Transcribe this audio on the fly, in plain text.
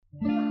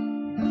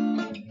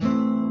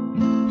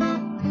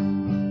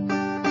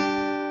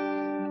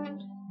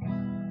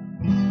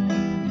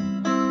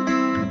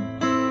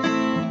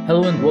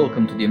Hello and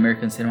welcome to the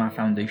American Cinema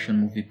Foundation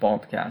Movie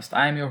Podcast.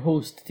 I am your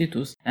host,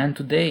 Titus, and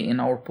today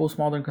in our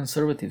Postmodern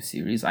Conservative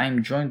series, I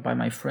am joined by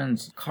my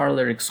friends Carl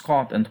Eric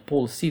Scott and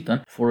Paul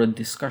Seaton for a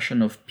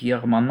discussion of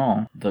Pierre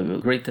Manent, the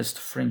greatest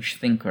French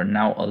thinker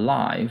now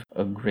alive,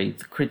 a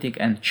great critic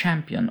and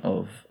champion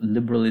of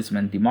liberalism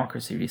and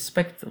democracy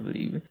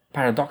respectively,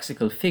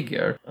 paradoxical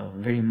figure, a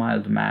very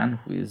mild man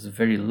who is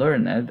very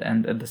learned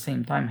and at the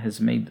same time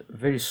has made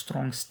very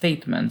strong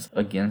statements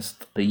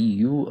against the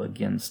EU,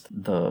 against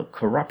the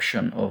corruption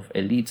of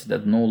elites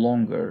that no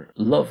longer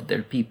love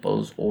their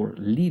peoples or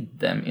lead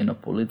them in a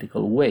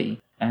political way,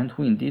 and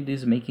who indeed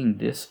is making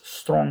this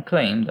strong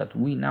claim that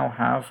we now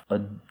have a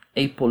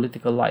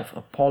apolitical life,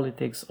 a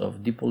politics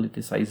of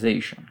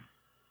depoliticization.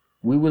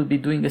 We will be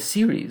doing a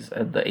series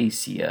at the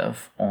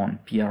ACF on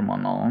Pierre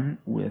Manent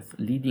with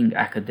leading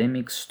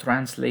academics,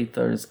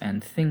 translators,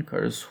 and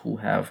thinkers who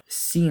have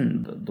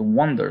seen the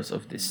wonders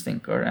of this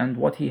thinker and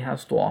what he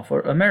has to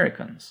offer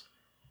Americans.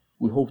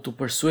 We hope to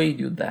persuade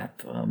you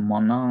that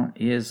Manent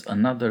is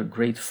another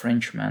great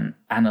Frenchman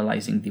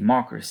analyzing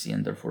democracy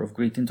and therefore of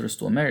great interest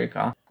to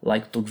America,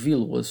 like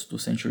Tocqueville was 2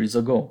 centuries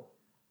ago.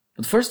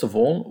 But first of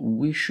all,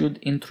 we should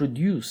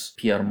introduce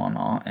Pierre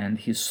Manent and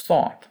his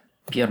thought.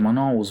 Pierre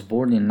Manent was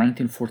born in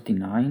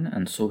 1949,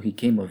 and so he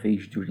came of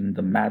age during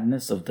the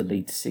madness of the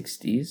late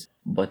 60s.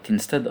 But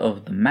instead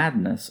of the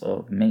madness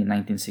of May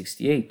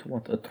 1968,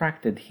 what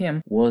attracted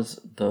him was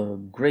the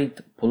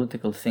great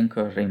political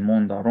thinker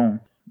Raymond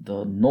Aron,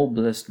 the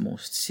noblest,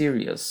 most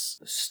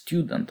serious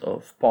student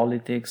of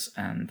politics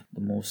and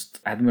the most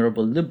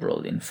admirable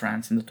liberal in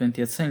France in the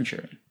 20th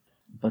century.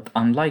 But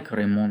unlike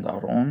Raymond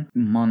Aron,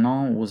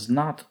 Manent was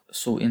not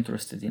so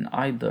interested in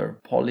either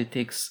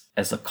politics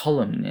as a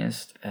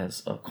columnist,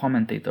 as a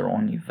commentator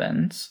on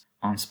events,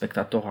 un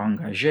spectateur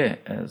engagé,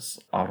 as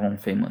Aron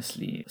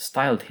famously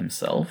styled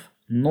himself,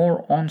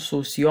 nor on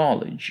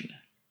sociology.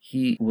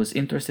 He was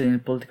interested in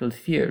political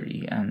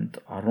theory, and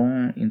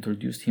Aron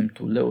introduced him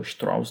to Leo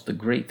Strauss, the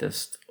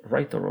greatest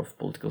writer of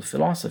political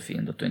philosophy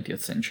in the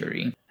 20th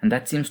century, and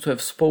that seems to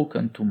have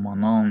spoken to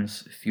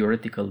Manent's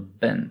theoretical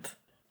bent.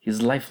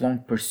 His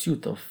lifelong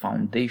pursuit of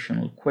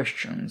foundational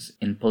questions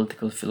in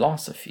political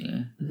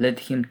philosophy led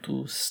him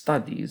to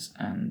studies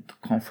and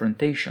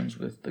confrontations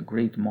with the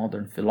great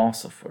modern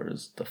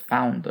philosophers, the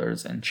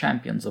founders and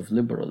champions of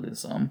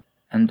liberalism,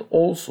 and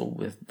also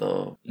with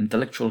the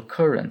intellectual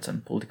currents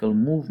and political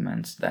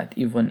movements that,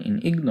 even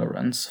in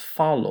ignorance,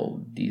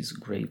 followed these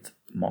great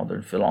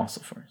modern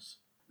philosophers.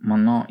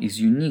 Manent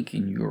is unique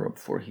in Europe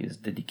for his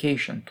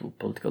dedication to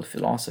political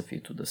philosophy,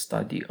 to the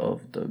study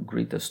of the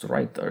greatest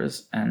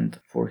writers, and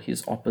for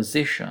his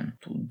opposition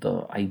to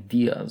the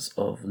ideas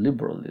of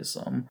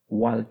liberalism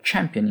while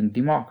championing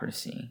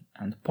democracy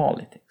and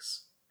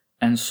politics.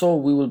 And so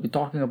we will be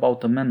talking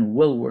about a man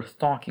well worth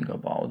talking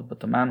about,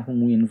 but a man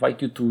whom we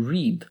invite you to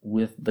read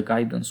with the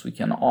guidance we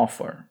can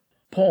offer.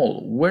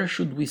 Paul, where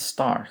should we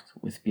start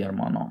with Pierre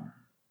Manent?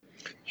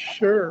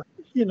 Sure.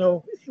 You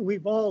know,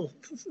 we've all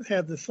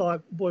had the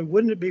thought, boy,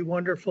 wouldn't it be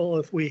wonderful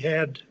if we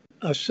had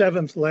a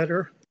seventh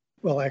letter?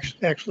 Well,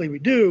 actually we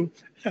do,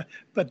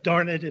 but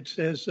darn it, it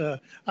says,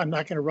 I'm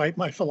not going to write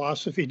my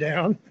philosophy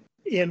down.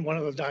 In one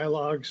of the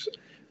dialogues,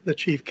 the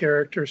chief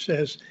character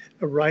says,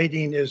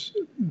 writing is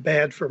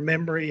bad for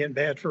memory and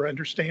bad for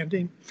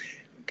understanding.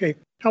 Okay.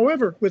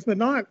 However, with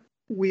Manent,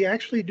 we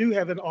actually do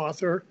have an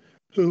author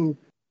who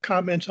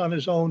comments on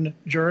his own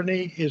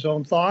journey, his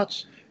own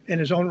thoughts, and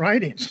his own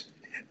writings.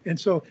 And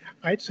so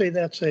I'd say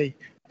that's a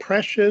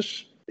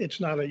precious, it's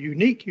not a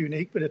unique,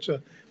 but it's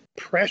a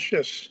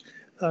precious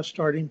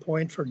starting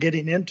point for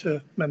getting into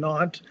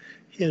Manent.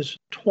 His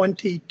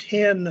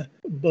 2010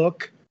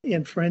 book,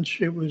 in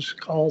French, it was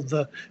called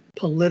The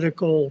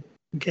Political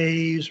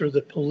Gaze or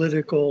The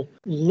Political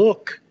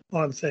Look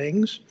on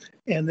Things.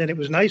 And then it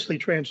was nicely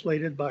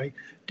translated by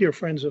dear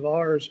friends of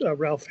ours,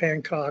 Ralph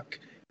Hancock,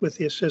 with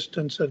the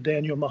assistance of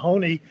Daniel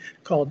Mahoney,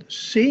 called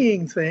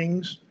Seeing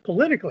Things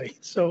Politically.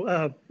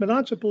 So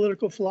Manent's a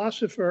political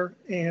philosopher,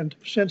 and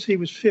since he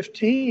was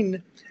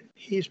 15,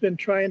 he's been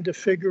trying to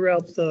figure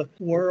out the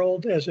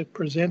world as it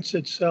presents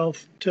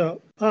itself to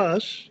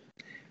us.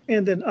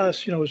 And then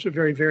us, you know, is a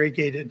very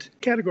variegated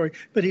category,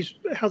 but he's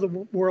how the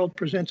world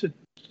presents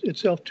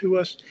itself to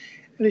us.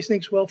 And he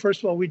thinks, well,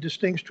 first of all, we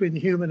distinguish between the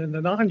human and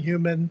the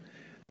non-human,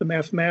 the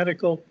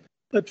mathematical.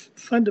 But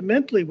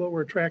fundamentally, what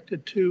we're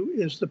attracted to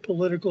is the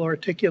political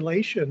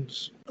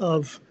articulations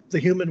of the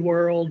human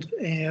world.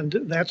 And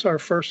that's our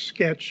first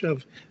sketch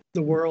of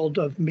the world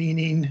of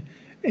meaning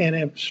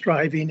and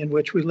striving in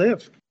which we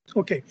live.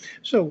 Okay,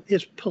 so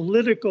his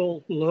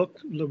political look,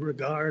 Le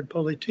Regard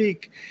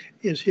Politique,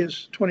 is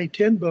his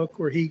 2010 book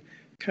where he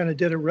kind of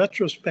did a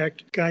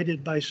retrospect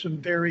guided by some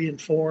very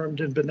informed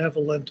and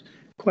benevolent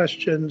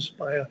questions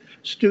by a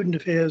student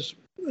of his,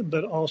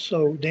 but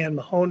also Dan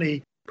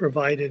Mahoney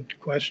provided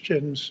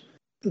questions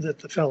that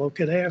the fellow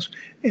could ask.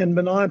 And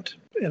Manent,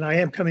 and I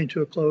am coming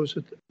to a close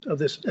of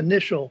this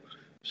initial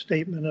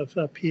statement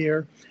of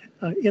Pierre,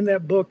 in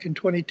that book in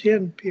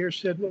 2010, Pierre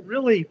said, well,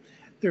 really,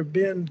 there have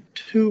been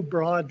two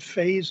broad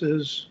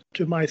phases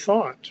to my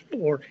thought,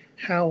 or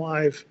how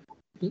I've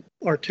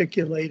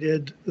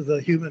articulated the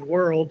human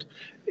world.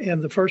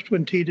 And the first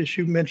one, Titus,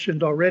 you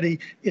mentioned already,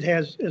 it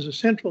has as a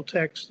central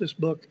text, this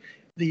book,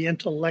 The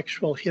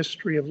Intellectual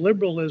History of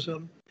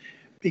Liberalism,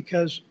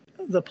 because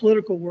the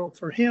political world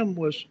for him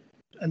was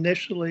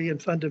initially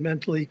and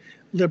fundamentally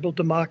liberal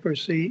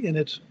democracy in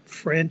its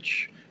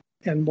French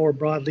and more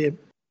broadly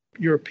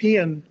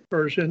European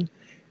version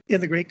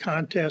in the great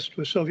contest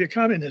with Soviet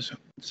communism.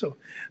 So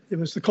it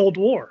was the Cold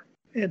War.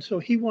 And so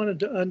he wanted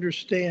to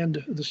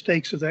understand the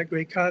stakes of that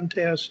great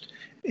contest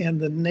and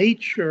the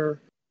nature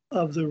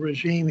of the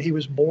regime he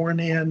was born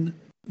in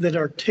that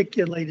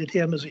articulated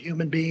him as a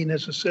human being,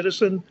 as a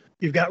citizen.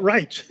 You've got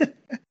rights.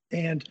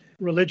 And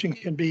religion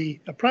can be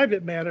a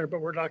private matter, but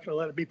we're not going to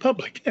let it be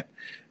public.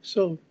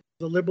 So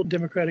the liberal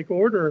democratic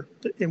order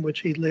in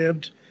which he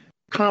lived,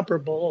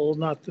 comparable,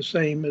 not the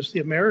same as the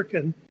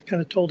American,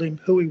 kind of told him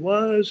who he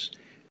was,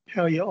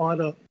 how you ought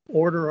to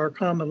order our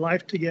common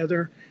life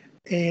together,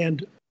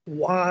 and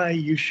why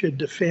you should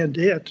defend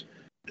it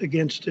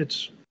against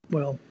its,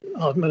 well,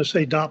 I'm going to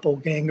say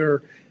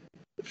doppelganger,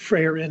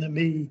 frere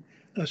enemy,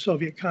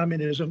 Soviet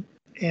communism.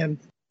 And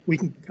we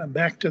can come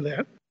back to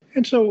that.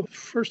 And so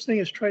first thing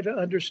is try to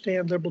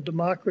understand liberal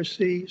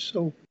democracy.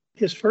 So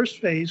his first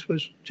phase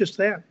was just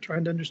that,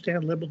 trying to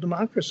understand liberal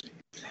democracy.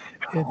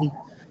 And he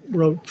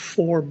wrote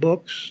 4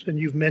 books, and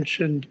you've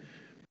mentioned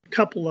a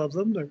couple of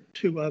them. There are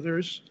 2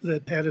 others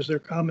that had as their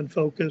common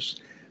focus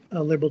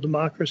liberal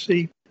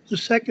democracy. The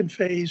second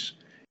phase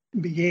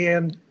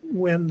began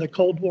when the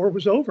Cold War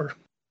was over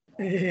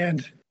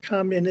and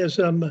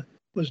communism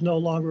was no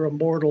longer a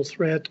mortal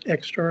threat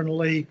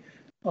externally,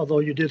 although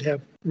you did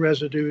have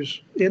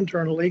residues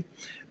internally.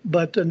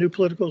 But a new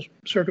political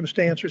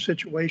circumstance or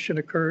situation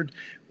occurred,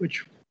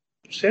 which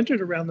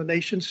centered around the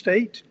nation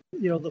state.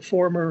 You know, the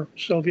former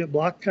Soviet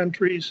bloc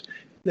countries,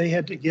 they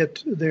had to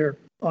get their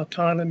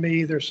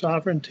autonomy, their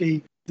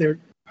sovereignty, their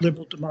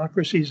liberal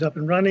democracies up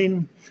and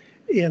running.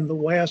 In the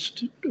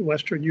West,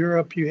 Western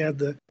Europe, you had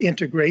the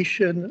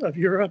integration of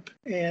Europe.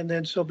 And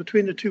then so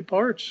between the 2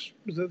 parts,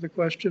 the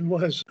question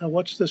was,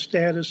 what's the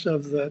status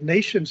of the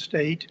nation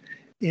state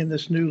in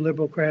this new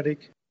liberocratic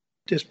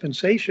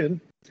dispensation?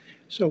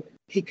 So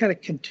he kind of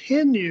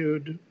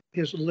continued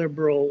his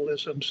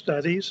liberalism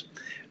studies,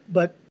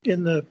 but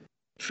in the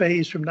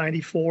phase from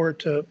 94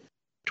 to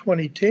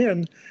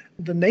 2010,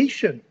 the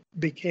nation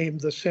became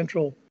the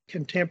central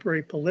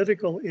contemporary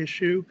political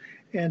issue,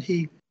 and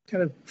he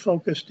kind of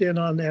focused in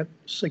on that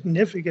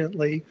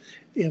significantly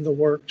in the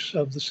works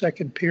of the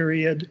second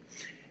period.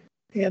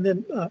 And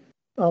then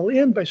I'll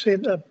end by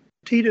saying,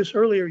 Titus,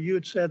 earlier you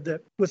had said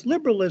that with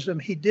liberalism,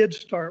 he did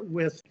start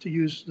with, to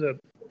use the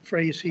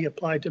phrase he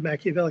applied to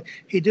Machiavelli,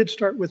 he did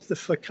start with the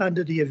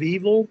fecundity of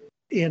evil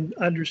in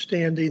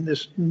understanding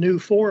this new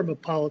form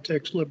of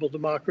politics, liberal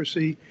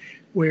democracy,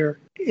 where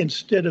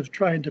instead of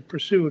trying to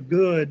pursue a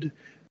good,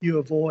 you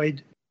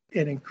avoid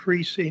an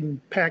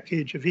increasing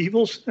package of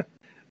evils.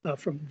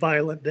 From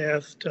violent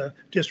death to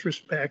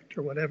disrespect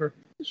or whatever.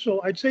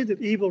 So I'd say that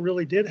evil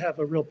really did have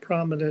a real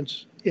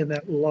prominence in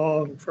that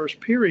long first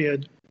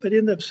period. But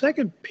in the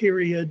second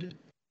period,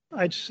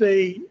 I'd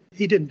say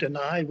he didn't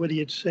deny what he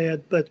had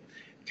said, but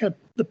kind of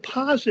the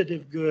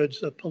positive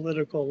goods of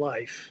political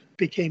life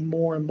became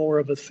more and more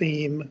of a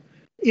theme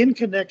in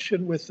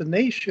connection with the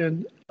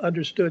nation,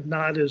 understood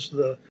not as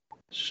the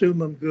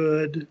summum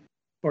good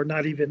or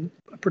not even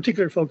a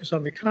particular focus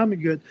on the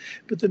common good,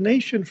 but the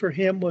nation for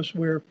him was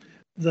where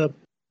the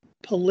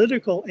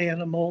political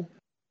animal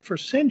for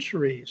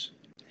centuries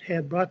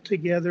had brought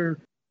together,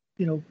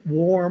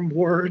 warm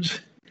words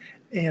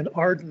and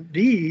ardent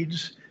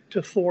deeds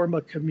to form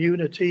a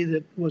community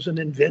that was an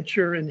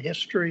adventure in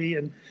history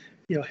and,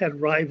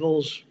 had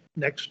rivals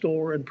next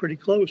door and pretty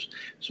close.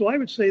 So I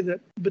would say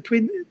that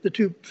between the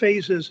 2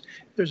 phases,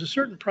 there's a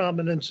certain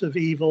prominence of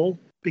evil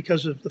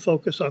because of the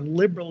focus on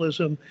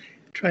liberalism,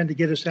 trying to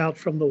get us out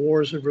from the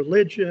wars of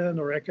religion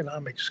or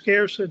economic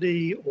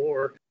scarcity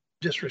or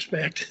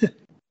disrespect.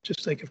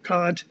 Just think of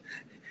Kant.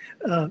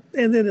 And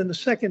then in the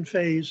second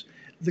phase,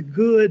 the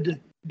good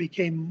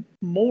became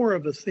more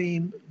of a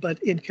theme,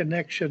 but in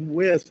connection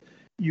with,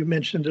 you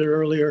mentioned it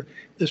earlier,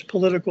 this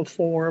political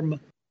form,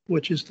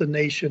 which is the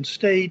nation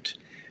state,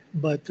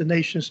 but the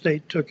nation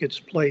state took its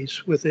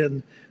place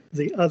within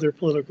the other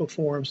political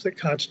forms that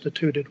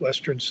constituted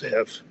Western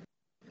Civ.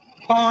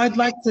 Paul, I'd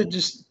like to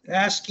just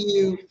ask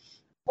you,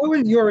 what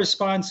would your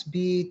response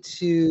be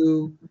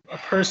to a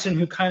person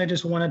who kind of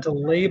just wanted to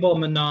label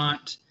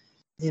Monod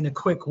in a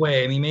quick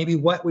way? I mean, maybe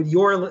what would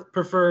your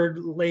preferred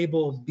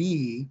label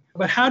be?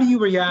 But how do you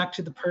react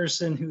to the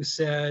person who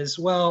says,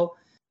 well,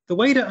 the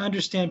way to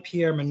understand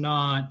Pierre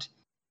Monod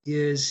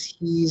is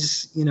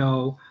he's,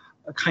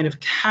 a kind of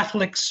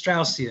Catholic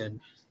Straussian.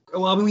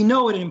 Well, we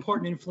know what an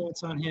important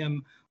influence on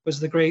him was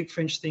the great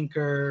French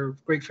thinker,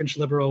 great French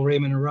liberal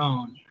Raymond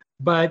Aron.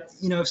 But,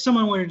 if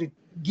someone were to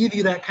give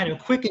you that kind of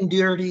quick and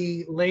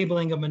dirty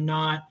labeling of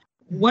Monod,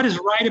 what is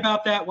right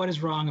about that? What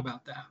is wrong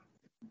about that?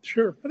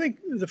 Sure. I think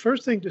the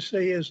first thing to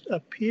say is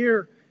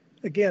Pierre,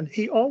 again,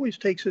 he always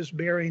takes his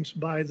bearings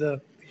by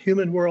the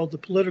human world, the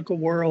political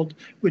world,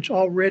 which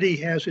already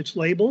has its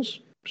labels.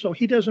 So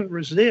he doesn't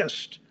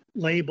resist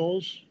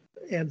labels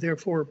and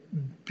therefore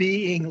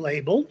being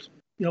labeled.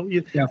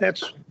 You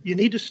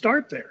need to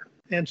start there.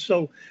 And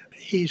so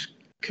he's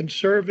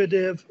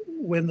conservative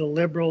when the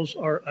liberals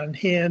are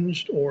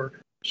unhinged or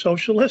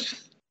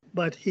socialist,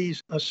 but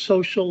he's a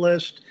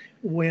socialist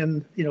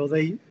when,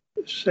 they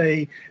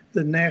say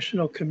the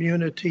national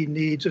community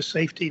needs a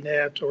safety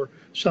net or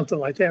something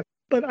like that.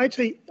 But I'd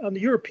say on the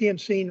European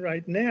scene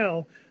right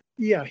now,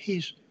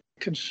 he's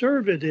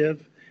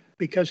conservative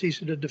because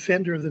he's a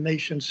defender of the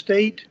nation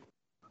state,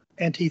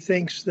 and he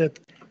thinks that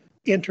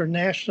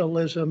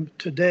internationalism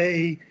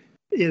today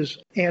is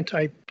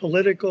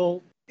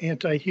anti-political,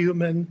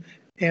 anti-human,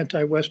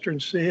 anti-Western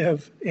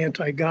civ,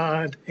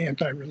 anti-God,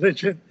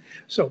 anti-religion.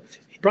 So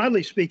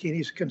broadly speaking,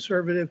 he's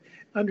conservative,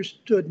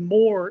 understood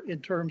more in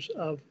terms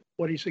of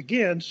what he's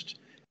against,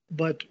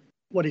 but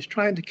what he's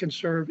trying to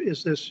conserve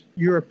is this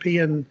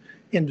European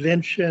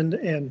invention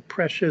and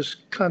precious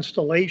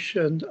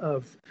constellation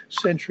of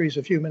centuries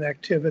of human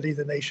activity,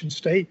 the nation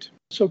state.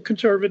 So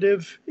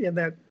conservative in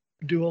that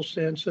dual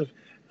sense of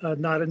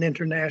not an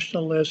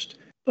internationalist,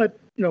 but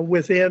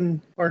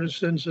within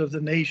partisans of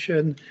the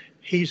nation,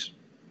 he's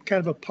kind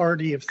of a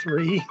party of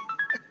three.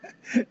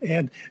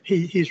 And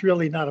he's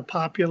really not a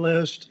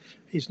populist.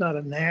 He's not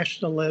a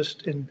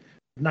nationalist in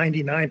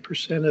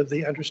 99% of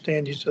the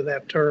understandings of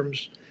that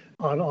terms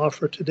on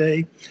offer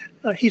today.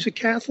 He's a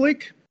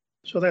Catholic,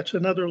 so that's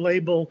another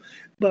label.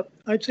 But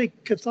I'd say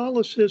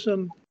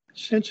Catholicism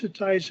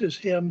sensitizes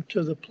him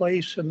to the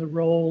place and the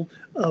role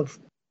of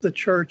the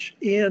church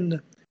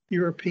in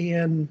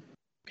European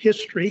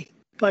history.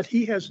 But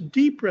he has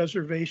deep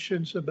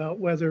reservations about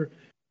whether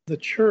the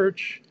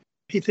church,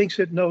 he thinks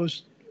it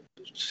knows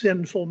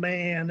sinful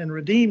man and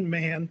redeemed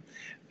man,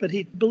 but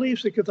he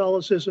believes that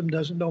Catholicism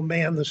doesn't know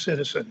man the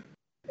citizen.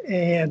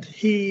 And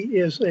he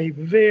is a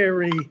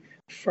very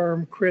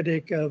firm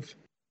critic of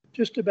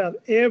just about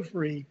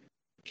every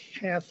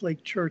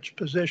Catholic Church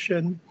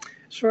position.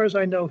 As far as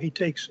I know, he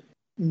takes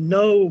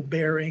no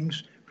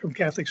bearings from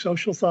Catholic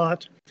social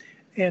thought,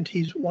 and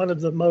he's one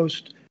of the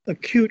most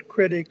acute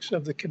critics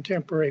of the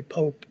contemporary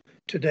Pope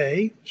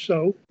today.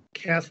 So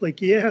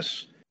Catholic,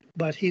 yes,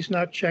 but he's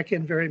not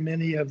checking very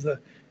many of the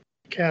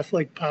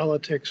Catholic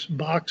politics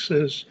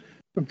boxes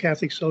from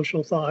Catholic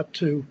social thought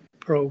to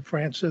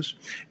pro-Francis.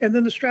 And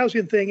then the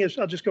Straussian thing is,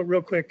 I'll just go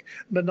real quick,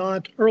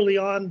 Menant early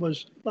on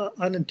was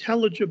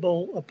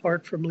unintelligible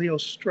apart from Leo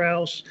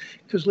Strauss,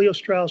 because Leo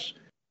Strauss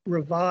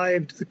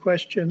revived the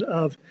question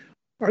of,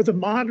 are the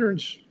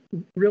moderns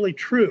really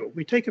true?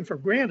 We take them for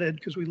granted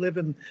because we live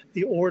in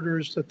the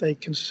orders that they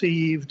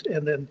conceived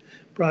and then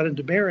brought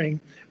into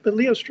bearing. But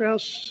Leo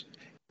Strauss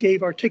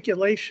gave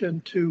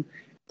articulation to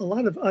a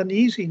lot of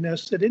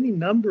uneasiness that any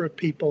number of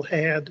people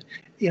had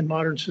in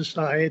modern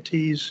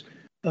societies,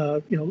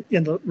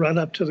 in the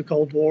run-up to the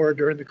Cold War,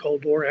 during the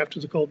Cold War,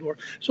 after the Cold War.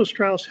 So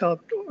Strauss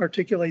helped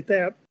articulate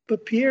that.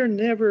 But Pierre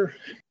never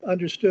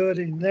understood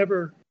and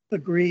never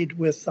agreed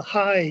with the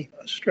high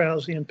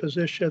Straussian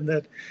position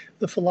that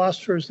the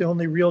philosopher is the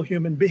only real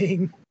human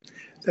being,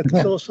 that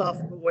the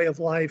philosophical way of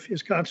life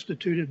is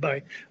constituted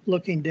by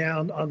looking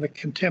down on the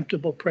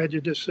contemptible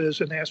prejudices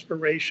and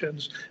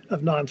aspirations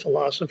of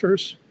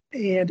non-philosophers.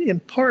 And in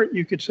part,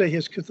 you could say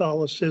his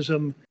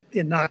Catholicism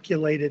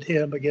inoculated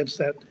him against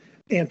that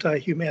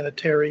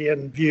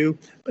anti-humanitarian view.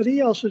 But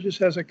he also just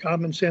has a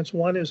common sense.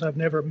 One is, I've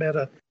never met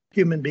a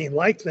human being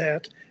like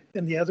that.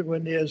 And the other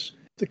one is,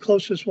 the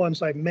closest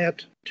ones I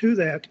met to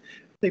that,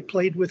 they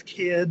played with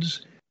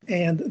kids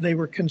and they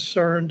were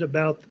concerned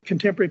about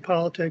contemporary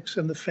politics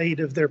and the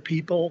fate of their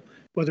people,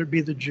 whether it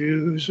be the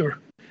Jews or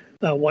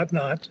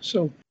whatnot.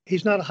 So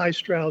he's not a high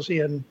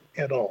Straussian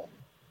at all.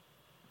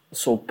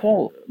 So,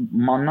 Paul,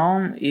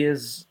 Manon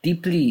is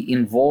deeply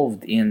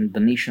involved in the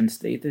nation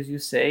state, as you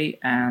say,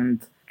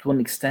 and to an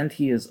extent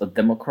he is a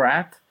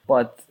Democrat,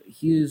 but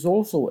he is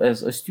also,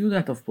 as a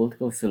student of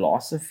political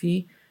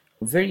philosophy,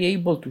 very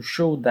able to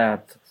show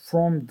that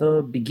from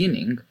the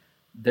beginning,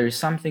 there is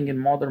something in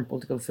modern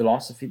political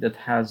philosophy that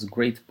has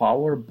great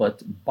power,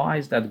 but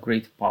buys that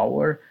great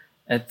power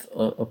at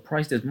a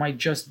price that might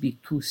just be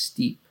too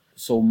steep.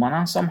 So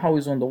Manon somehow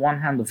is on the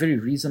one hand a very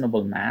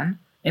reasonable man,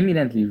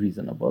 eminently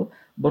reasonable,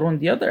 but on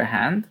the other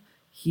hand,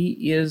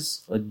 he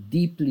is a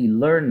deeply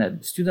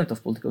learned student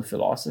of political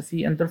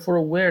philosophy and therefore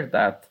aware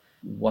that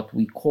what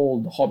we call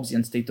the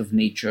Hobbesian state of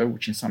nature,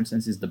 which in some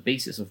sense is the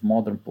basis of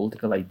modern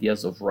political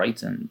ideas of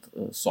rights and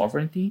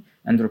sovereignty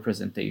and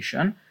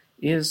representation,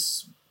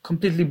 is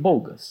completely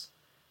bogus.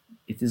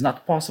 It is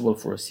not possible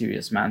for a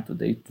serious man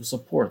today to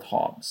support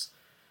Hobbes.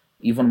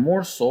 Even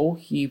more so,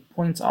 he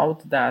points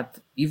out that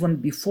even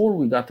before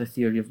we got a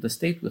theory of the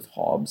state with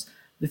Hobbes,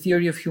 the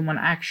theory of human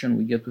action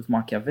we get with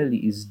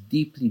Machiavelli is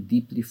deeply,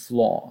 deeply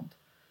flawed.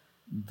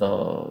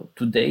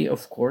 Today,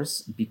 of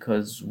course,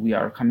 because we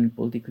are coming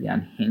politically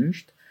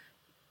unhinged,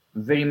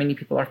 very many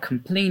people are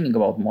complaining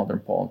about modern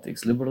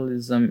politics.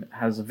 Liberalism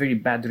has a very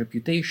bad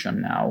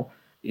reputation now.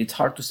 It's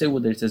hard to say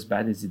whether it's as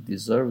bad as it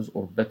deserves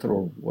or better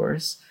or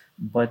worse,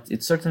 but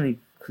it's certainly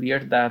clear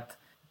that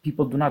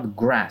people do not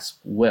grasp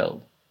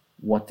well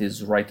what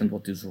is right and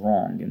what is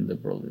wrong in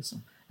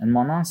liberalism. And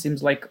Manon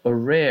seems like a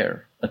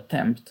rare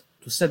attempt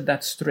to set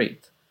that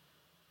straight.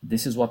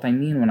 This is what I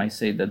mean when I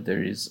say that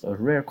there is a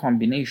rare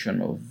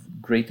combination of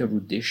great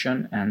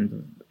erudition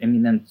and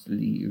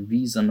eminently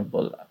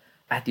reasonable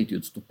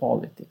attitudes to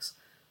politics.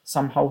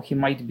 Somehow he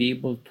might be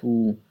able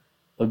to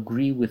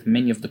agree with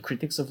many of the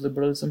critics of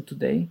liberalism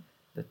today,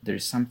 that there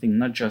is something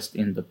not just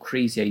in the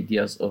crazy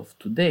ideas of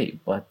today,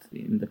 but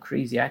in the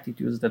crazy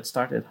attitudes that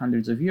started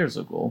hundreds of years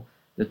ago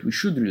that we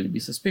should really be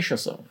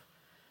suspicious of.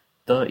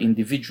 The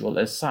individual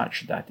as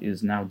such, that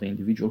is now the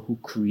individual who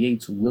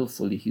creates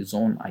willfully his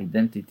own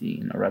identity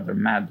in a rather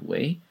mad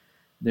way,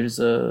 there's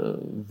a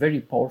very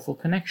powerful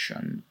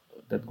connection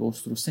that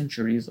goes through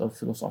centuries of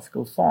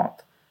philosophical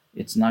thought.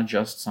 It's not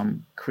just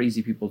some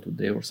crazy people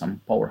today or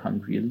some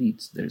power-hungry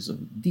elites. There's a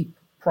deep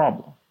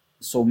problem.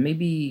 So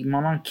maybe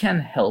Manon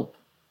can help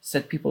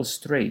set people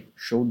straight,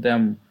 show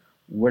them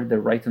where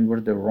they're right and where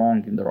they're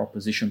wrong in their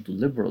opposition to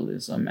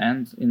liberalism,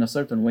 and in a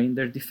certain way in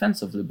their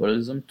defense of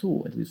liberalism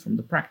too, at least from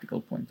the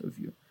practical point of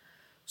view.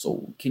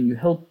 So can you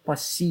help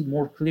us see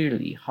more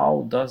clearly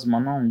how does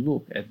Manon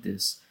look at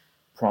this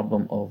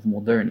problem of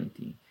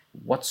modernity?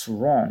 What's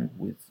wrong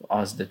with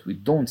us that we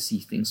don't see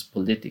things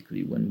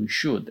politically when we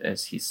should,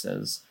 as he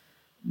says,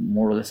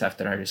 more or less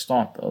after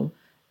Aristotle?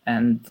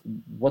 And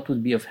what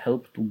would be of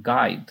help to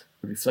guide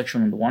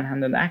reflection on the one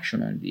hand and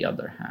action on the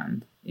other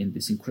hand in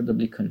this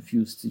incredibly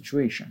confused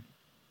situation?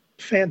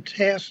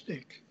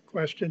 Fantastic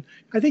question.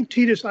 I think,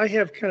 Titus, I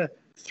have kind of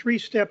 3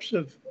 steps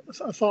of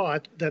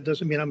thought. That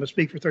doesn't mean I'm going to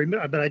speak for 30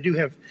 minutes, but I do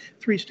have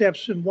 3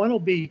 steps. And one will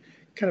be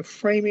kind of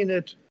framing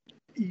it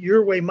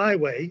your way, my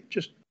way,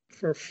 just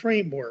for a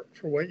framework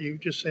for what you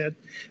just said.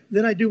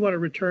 Then I do want to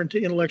return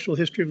to intellectual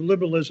history of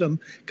liberalism,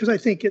 because I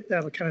think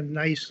that'll kind of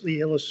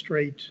nicely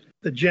illustrate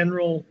the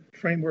general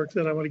framework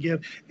that I want to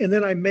give. And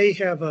then I may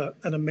have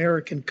an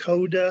American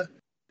coda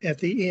at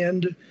the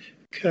end,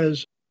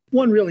 because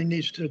one really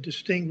needs to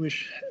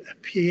distinguish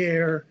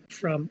Pierre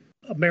from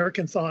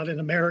American thought and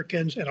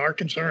Americans and our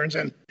concerns.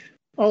 And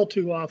all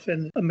too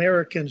often,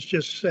 Americans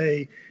just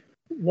say,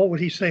 what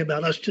would he say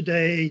about us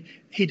today?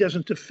 He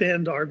doesn't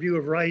defend our view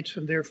of rights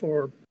and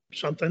therefore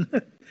something.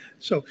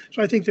 So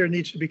I think there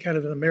needs to be kind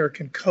of an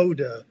American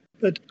coda.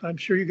 But I'm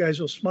sure you guys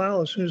will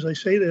smile as soon as I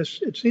say this.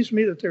 It seems to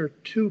me that there are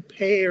 2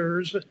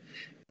 pairs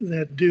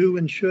that do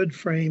and should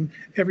frame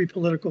every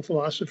political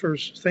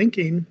philosopher's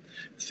thinking: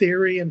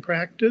 theory and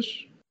practice,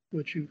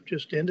 which you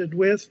just ended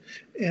with,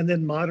 and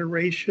then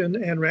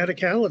moderation and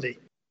radicality.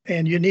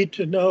 And you need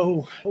to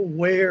know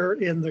where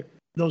in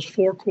those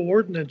 4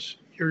 coordinates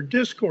your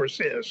discourse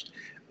is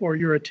or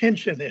your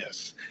attention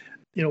is.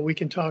 You know, we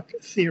can talk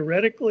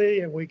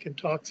theoretically, and we can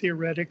talk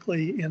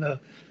theoretically in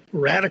a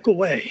radical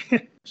way.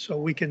 So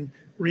we can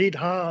read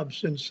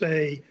Hobbes and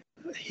say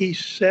he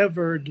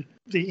severed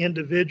the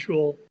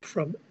individual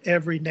from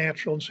every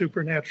natural and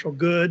supernatural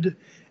good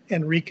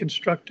and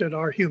reconstructed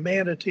our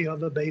humanity on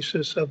the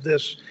basis of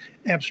this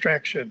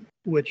abstraction,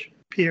 which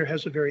Pierre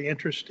has a very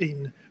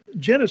interesting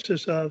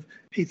genesis of.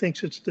 He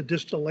thinks it's the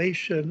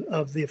distillation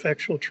of the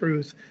effectual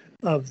truth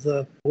of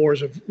the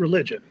wars of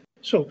religion.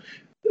 So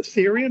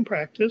theory and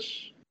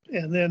practice,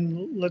 and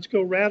then let's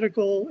go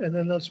radical, and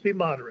then let's be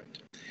moderate.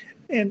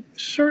 And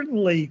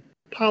certainly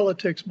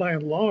politics by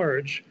and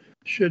large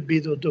should be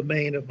the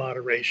domain of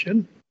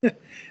moderation.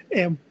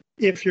 And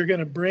if you're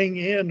going to bring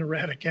in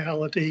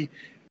radicality,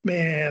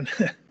 man,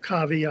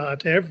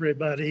 caveat to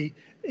everybody.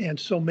 And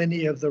so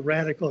many of the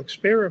radical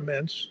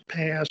experiments,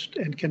 past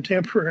and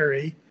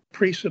contemporary,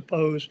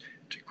 presuppose,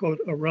 to quote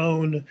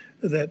Aron,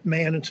 that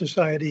man and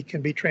society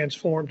can be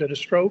transformed at a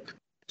stroke.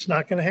 It's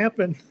not going to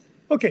happen.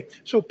 Okay,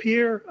 so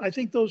Pierre, I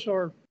think those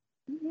are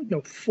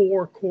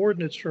 4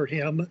 coordinates for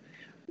him.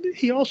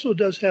 He also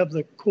does have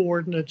the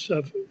coordinates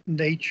of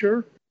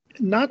nature,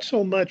 not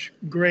so much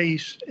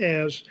grace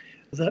as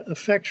the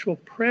effectual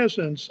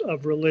presence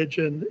of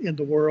religion in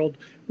the world,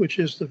 which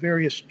is the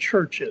various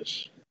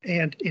churches.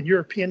 And in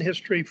European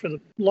history, for the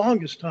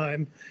longest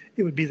time,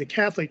 it would be the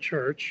Catholic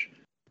Church.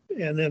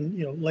 And then,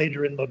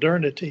 later in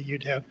modernity,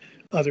 you'd have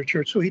other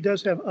churches. So he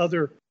does have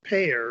other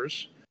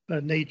pairs,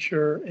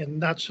 nature and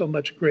not so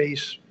much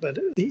grace, but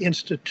the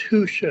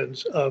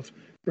institutions of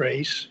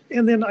grace.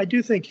 And then I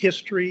do think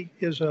history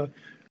is a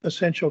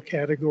essential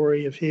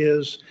category of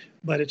his,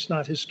 but it's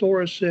not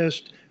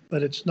historicist,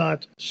 but it's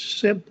not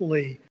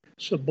simply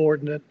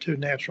subordinate to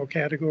natural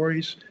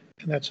categories.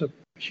 And that's a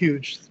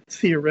huge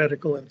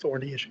theoretical and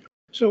thorny issue.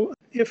 So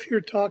if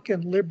you're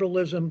talking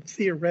liberalism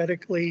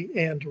theoretically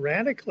and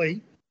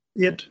radically,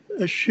 it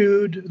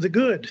eschewed the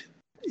good.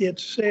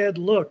 It said,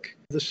 look,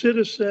 the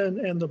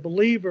citizen and the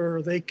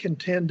believer, they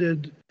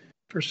contended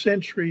for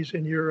centuries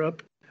in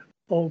Europe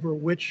over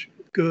which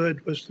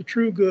good was the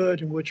true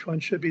good and which one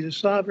should be the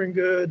sovereign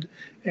good.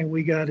 And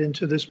we got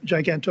into this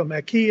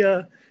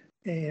gigantomachia,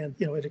 and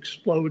it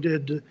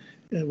exploded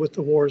with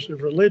the wars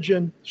of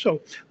religion.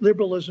 So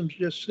liberalism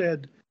just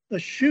said,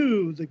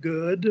 eschew the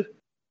good,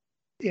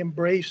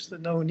 embrace the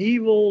known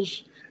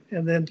evils,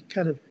 and then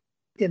kind of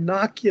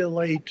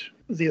inoculate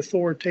the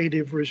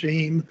authoritative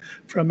regime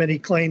from any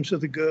claims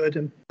of the good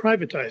and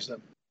privatize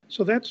them.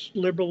 So that's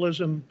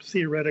liberalism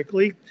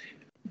theoretically,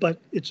 but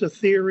it's a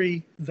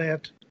theory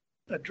that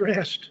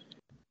addressed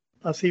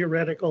a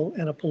theoretical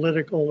and a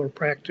political or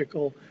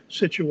practical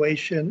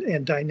situation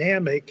and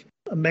dynamic,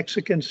 a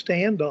Mexican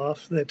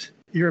standoff that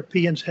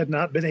Europeans had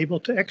not been able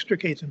to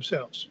extricate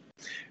themselves.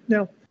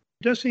 Now,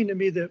 it does seem to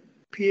me that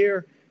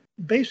Pierre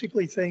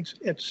basically thinks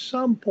at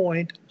some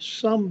point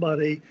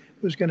somebody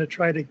was going to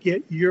try to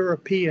get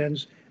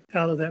Europeans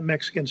out of that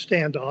Mexican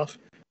standoff.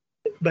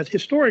 But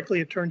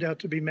historically, it turned out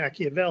to be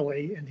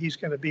Machiavelli, and he's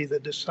going to be the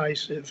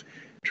decisive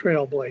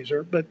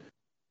trailblazer. But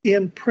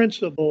in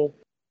principle,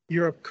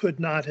 Europe could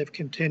not have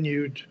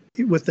continued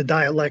with the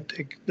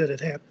dialectic that it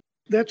had.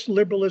 That's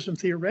liberalism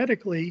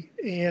theoretically,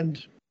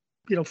 and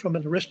from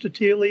an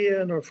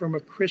Aristotelian or from a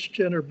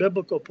Christian or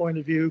biblical point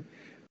of view,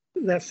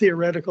 that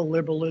theoretical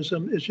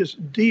liberalism is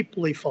just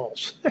deeply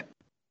false.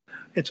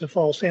 It's a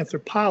false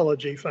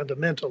anthropology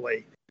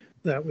fundamentally.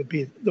 That would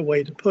be the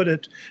way to put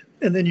it.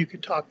 And then you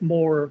could talk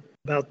more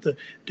about the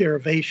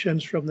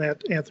derivations from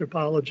that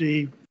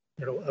anthropology,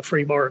 a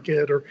free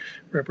market or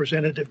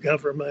representative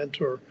government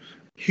or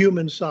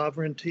human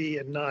sovereignty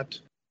and not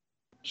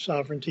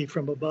sovereignty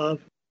from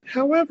above.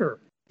 However,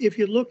 if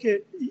you look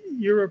at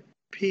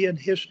European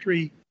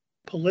history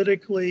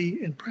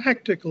politically and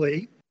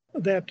practically,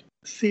 that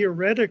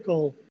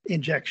theoretical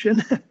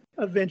injection,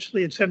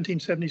 eventually in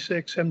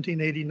 1776,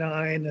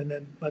 1789, and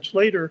then much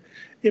later,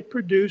 it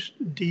produced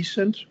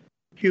decent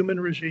human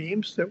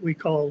regimes that we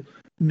call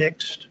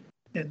mixed.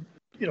 And,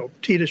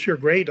 Titus, you're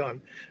great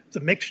on the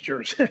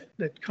mixtures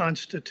that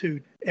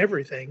constitute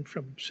everything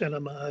from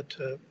cinema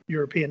to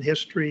European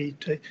history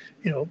to,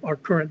 our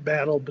current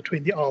battle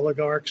between the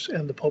oligarchs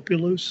and the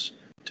populace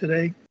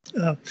today.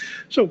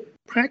 So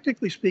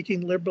practically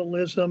speaking,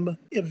 liberalism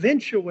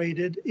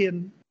eventuated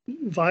in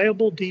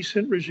viable,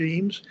 decent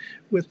regimes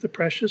with the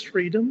precious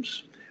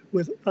freedoms,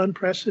 with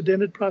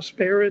unprecedented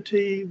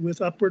prosperity,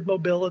 with upward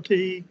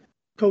mobility.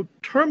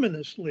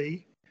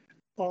 Coterminously,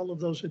 all of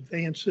those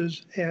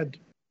advances had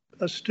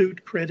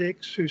astute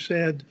critics who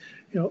said,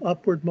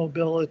 upward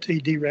mobility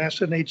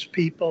deracinates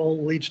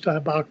people, leads to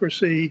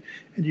hypocrisy,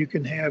 and you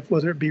can have,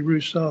 whether it be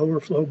Rousseau or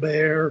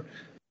Flaubert,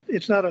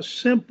 it's not a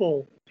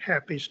simple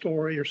happy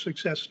story or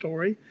success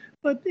story,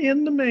 but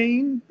in the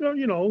main,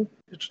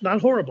 it's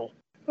not horrible.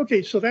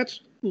 Okay, so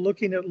that's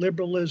looking at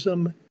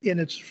liberalism in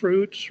its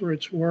fruits or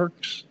its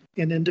works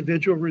in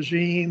individual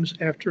regimes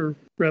after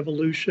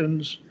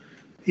revolutions,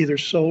 either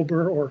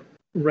sober or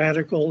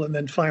radical, and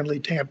then finally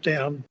tamped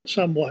down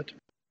somewhat.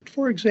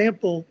 For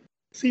example,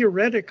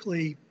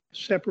 theoretically,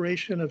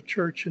 separation of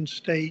church and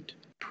state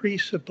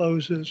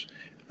presupposes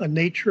a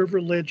nature of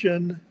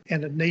religion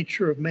and a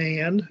nature of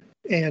man,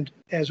 and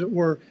as it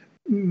were,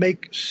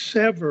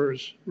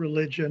 severs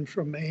religion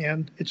from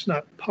man. It's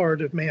not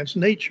part of man's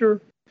nature.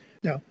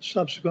 Now,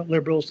 subsequent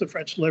liberals, the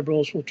French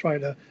liberals, will try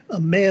to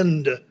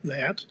amend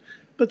that,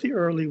 but the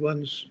early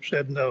ones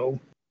said no.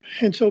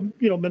 And so,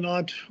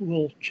 Menant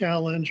will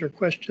challenge or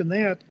question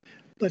that,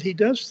 but he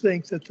does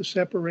think that the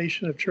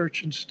separation of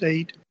church and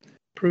state,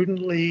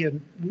 prudently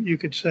and you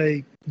could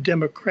say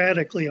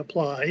democratically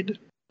applied,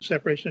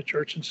 separation of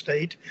church and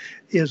state,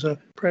 is a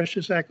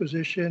precious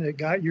acquisition. It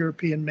got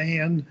European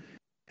man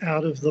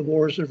out of the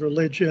wars of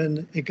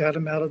religion. It got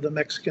him out of the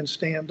Mexican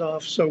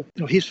standoff. So,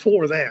 he's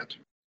for that.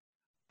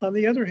 On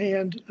the other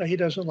hand, he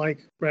doesn't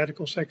like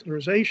radical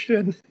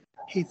secularization.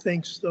 He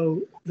thinks,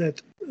 though,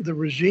 that the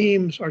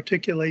regime's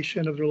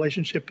articulation of the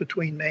relationship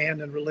between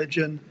man and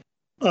religion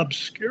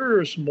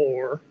obscures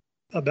more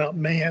about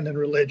man and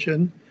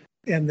religion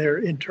and their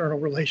internal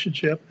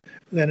relationship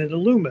than it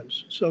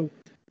illumines. So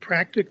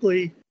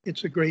practically,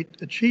 it's a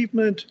great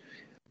achievement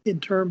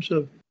in terms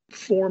of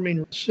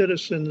forming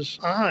citizens'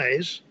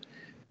 eyes.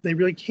 They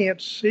really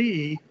can't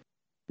see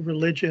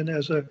religion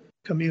as a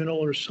communal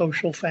or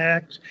social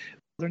fact.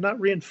 They're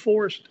not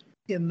reinforced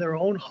in their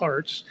own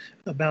hearts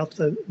about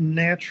the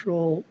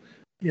natural,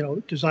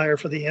 desire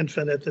for the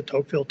infinite that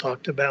Tocqueville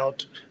talked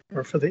about,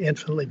 or for the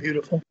infinitely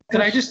beautiful.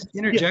 Could I just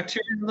interject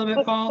here a little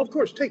bit, Paul? Of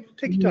course, take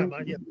your time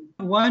on it.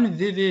 One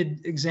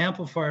vivid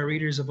example for our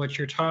readers of what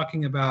you're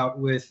talking about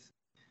with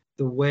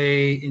the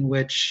way in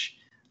which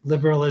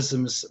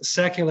liberalism's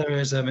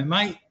secularism,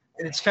 at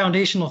its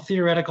foundational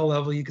theoretical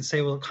level, you could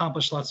say will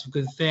accomplish lots of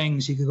good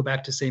things. You could go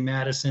back to, say,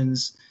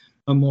 Madison's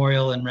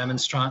Memorial and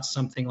Remonstrance,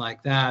 something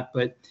like that.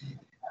 But,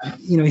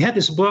 he had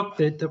this book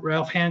that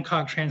Ralph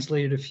Hancock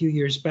translated a few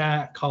years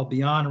back called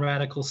Beyond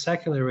Radical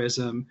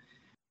Secularism.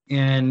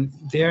 And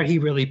there he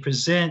really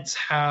presents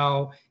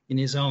how in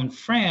his own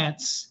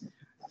France,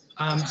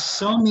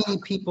 so many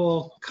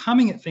people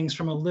coming at things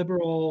from a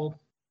liberal,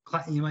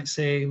 you might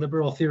say,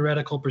 liberal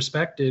theoretical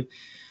perspective,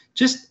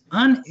 just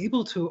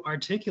unable to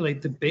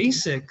articulate the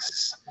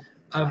basics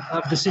of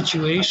the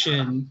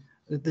situation,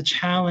 the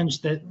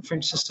challenge that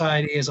French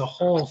society as a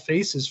whole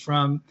faces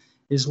from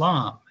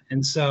Islam.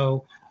 And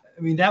so,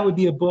 that would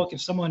be a book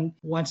if someone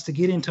wants to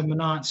get into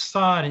Menant's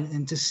thought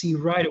and to see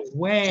right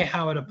away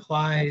how it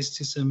applies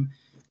to some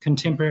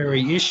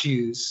contemporary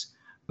issues,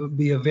 it would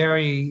be a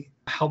very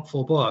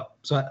helpful book.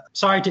 So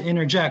sorry to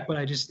interject, but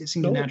it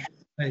seemed a natural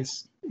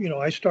place.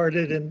 I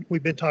started, and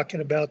we've been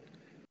talking about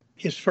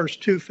his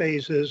first two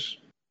phases,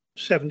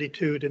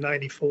 72 to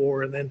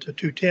 94, and then to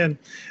 210,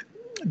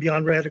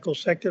 Beyond Radical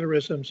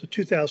Secularism. It's a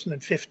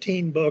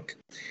 2015 book.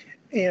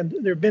 And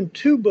there have been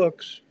two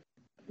books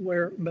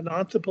where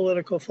Menant, the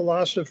political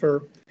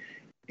philosopher,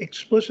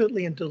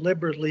 explicitly and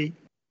deliberately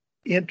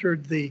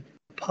entered the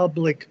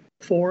public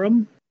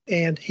forum,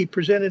 and he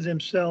presented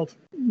himself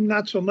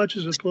not so much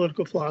as a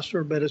political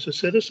philosopher, but as a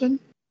citizen.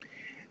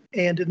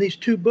 And in these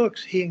two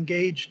books, he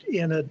engaged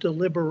in a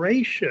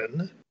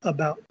deliberation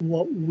about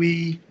what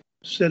we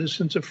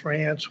citizens of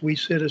France, we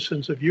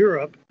citizens of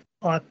Europe,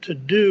 ought to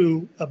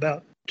do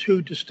about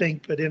two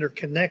distinct but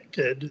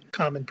interconnected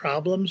common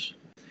problems.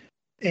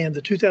 And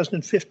the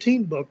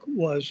 2015 book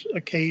was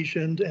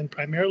occasioned and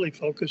primarily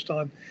focused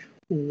on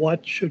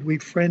what should we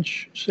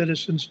French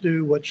citizens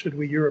do, what should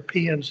we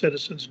European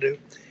citizens do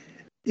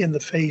in the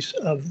face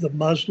of the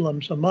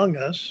Muslims among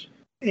us.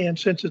 And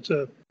since it's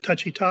a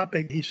touchy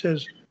topic, he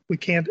says we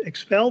can't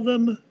expel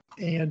them,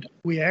 and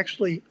we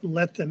actually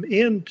let them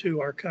into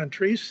our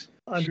countries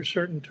under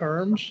certain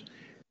terms.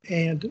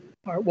 And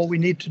what we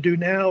need to do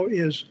now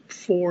is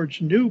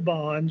forge new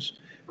bonds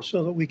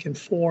so that we can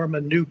form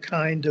a new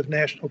kind of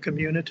national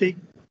community.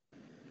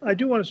 I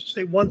do want to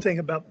say one thing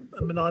about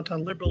Menant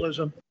on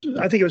liberalism.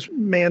 I think it was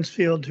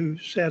Mansfield who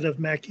said of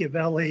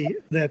Machiavelli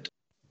that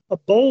a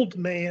bold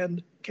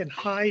man can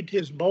hide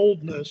his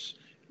boldness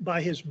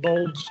by his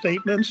bold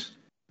statements.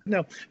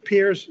 Now,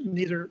 Pierre's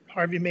neither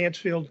Harvey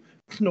Mansfield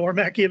nor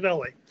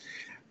Machiavelli,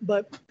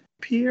 but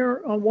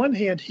Pierre, on one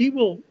hand, he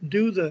will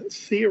do the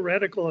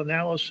theoretical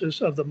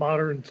analysis of the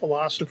modern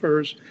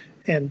philosophers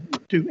and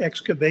do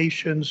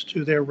excavations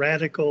to their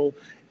radical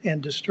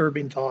and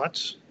disturbing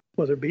thoughts,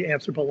 whether it be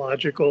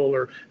anthropological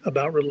or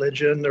about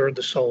religion or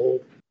the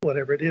soul,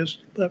 whatever it is.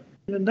 But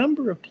in a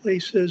number of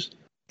places,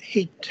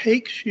 he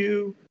takes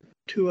you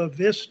to a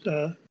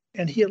vista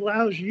and he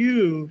allows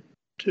you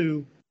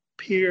to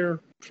peer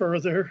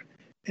further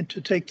and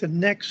to take the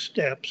next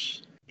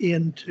steps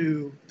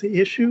into the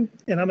issue.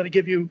 And I'm going to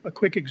give you a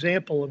quick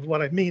example of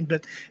what I mean.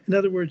 But in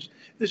other words,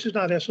 this is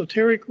not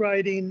esoteric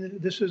writing.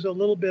 This is a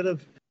little bit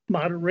of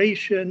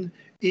moderation,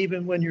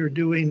 even when you're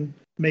doing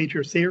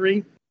major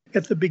theory.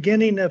 At the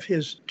beginning of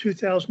his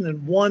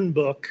 2001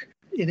 book,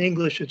 in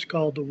English it's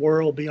called The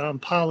World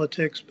Beyond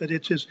Politics, but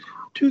it's his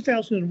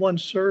 2001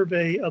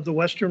 survey of the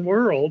Western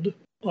world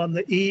on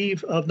the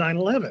eve of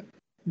 9/11.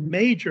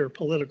 Major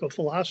political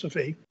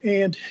philosophy.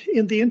 And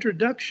in the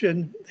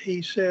introduction,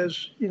 he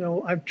says,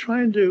 I'm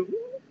trying to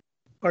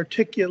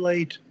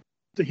articulate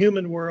the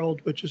human world,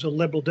 which is a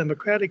liberal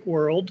democratic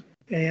world.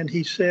 And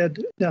he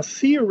said, now,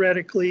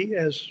 theoretically,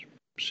 as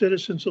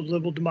citizens of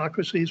liberal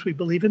democracies, we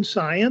believe in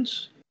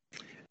science.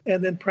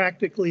 And then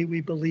practically, we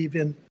believe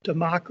in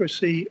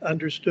democracy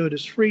understood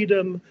as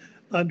freedom,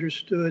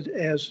 understood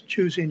as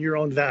choosing your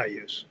own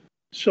values.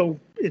 So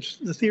it's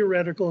the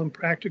theoretical and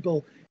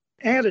practical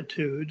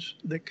attitudes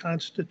that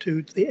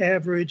constitute the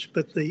average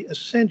but the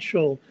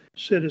essential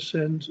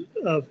citizens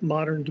of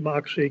modern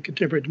democracy,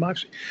 contemporary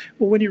democracy.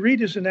 Well, when you read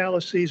his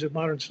analyses of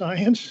modern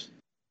science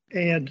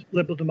and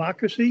liberal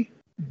democracy,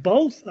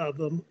 both of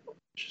them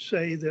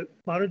say that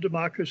modern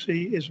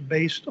democracy is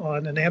based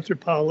on an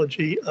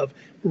anthropology of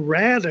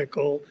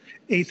radical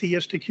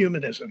atheistic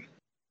humanism.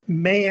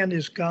 Man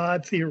is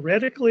God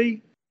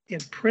theoretically. In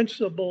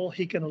principle,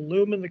 he can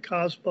illumine the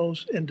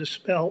cosmos and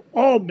dispel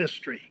all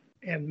mystery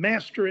and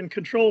master and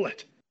control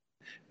it.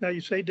 Now you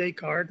say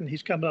Descartes, and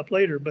he's coming up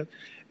later,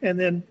 and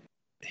then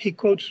he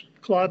quotes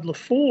Claude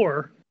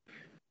Lefort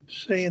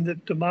saying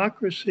that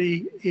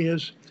democracy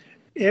is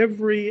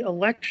every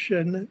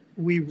election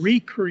we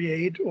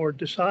recreate or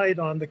decide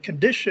on the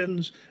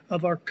conditions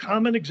of our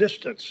common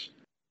existence,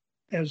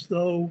 as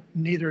though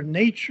neither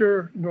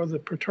nature nor the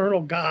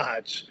paternal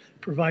gods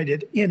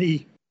provided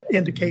any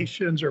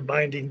indications or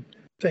binding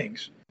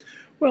things.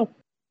 Well,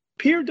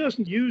 Pierre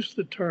doesn't use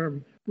the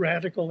term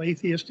radical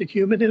atheistic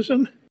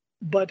humanism,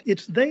 but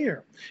it's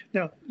there.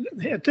 Now,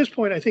 at this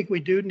point, I think we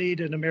do need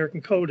an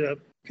American coda,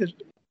 because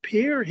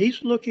Pierre,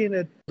 he's looking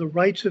at the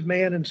rights of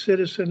man and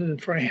citizen in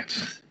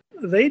France.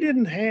 They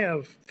didn't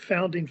have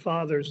founding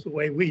fathers the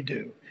way we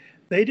do.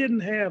 They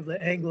didn't have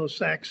the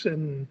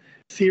Anglo-Saxon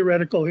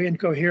theoretical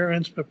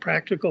incoherence, but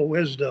practical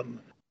wisdom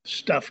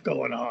stuff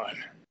going on.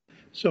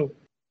 So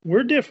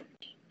we're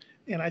different.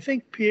 And I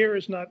think Pierre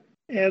is not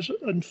as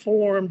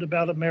informed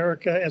about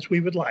America as we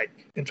would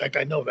like. In fact,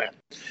 I know that.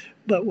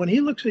 But when he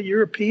looks at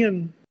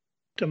European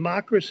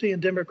democracy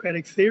and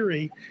democratic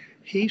theory,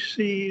 he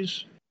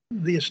sees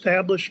the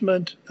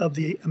establishment of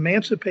the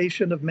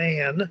emancipation of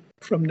man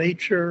from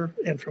nature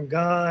and from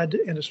God,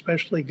 and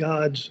especially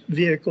God's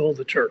vehicle,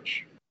 the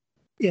church.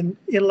 In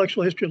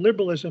Intellectual History of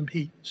Liberalism,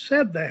 he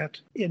said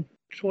that. In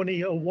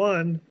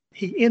 2001,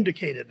 he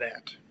indicated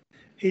that.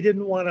 He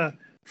didn't want to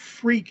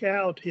freak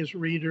out his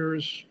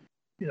readers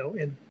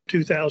in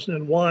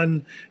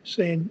 2001,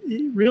 saying,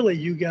 really,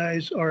 you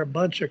guys are a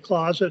bunch of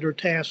closet or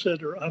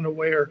tacit or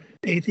unaware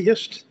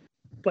atheists.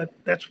 But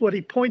that's what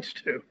he points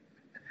to.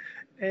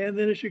 And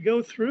then as you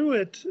go through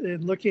it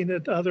and looking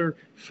at other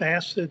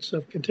facets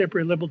of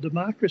contemporary liberal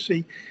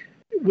democracy,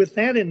 with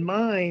that in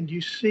mind, you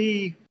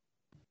see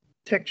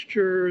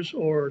textures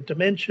or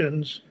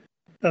dimensions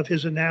of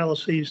his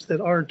analyses that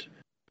aren't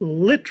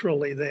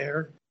literally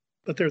there,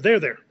 but they're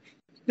there.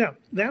 Now,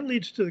 that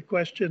leads to the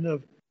question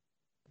of,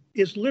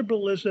 is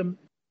liberalism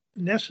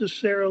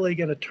necessarily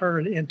going to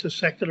turn into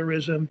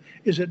secularism?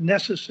 Is it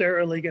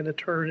necessarily going to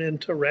turn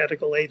into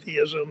radical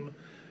atheism?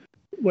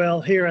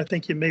 Well, here I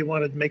think you may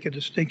want to make a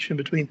distinction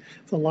between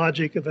the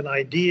logic of an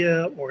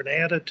idea or an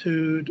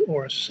attitude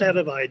or a set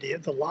of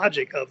ideas, the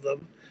logic of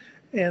them,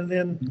 and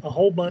then a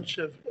whole bunch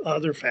of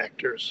other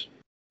factors.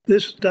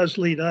 This does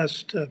lead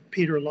us to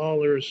Peter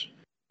Lawler's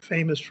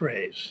famous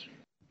phrase.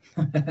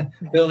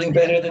 Building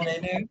better than they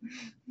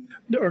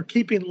knew? Or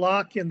keeping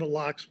Locke in the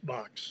Locke's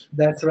box.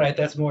 That's right.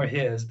 That's more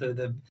his.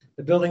 The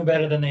building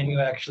better than they knew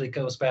actually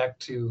goes back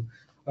to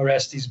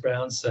Orestes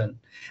Brownson.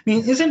 I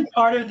mean, isn't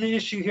part of the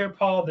issue here,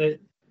 Paul, that,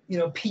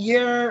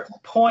 Pierre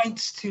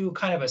points to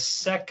kind of a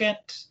second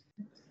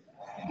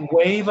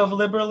wave of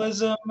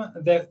liberalism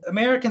that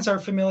Americans are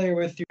familiar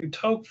with through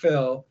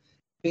Tocqueville,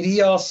 but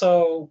he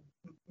also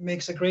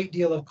makes a great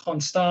deal of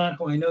Constant,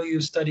 who I know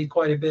you've studied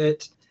quite a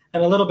bit,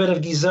 and a little bit of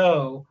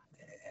Guizot.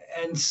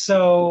 And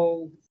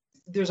so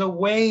there's a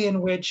way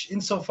in which,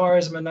 insofar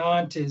as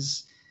Menant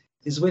is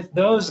with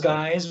those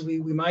guys, we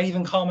might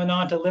even call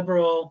Menant a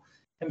liberal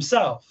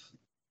himself.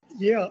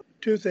 Yeah,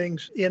 two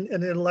things. In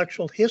an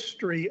intellectual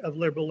history of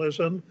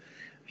liberalism,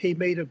 he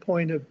made a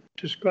point of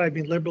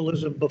describing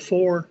liberalism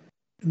before,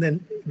 and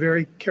then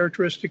very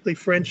characteristically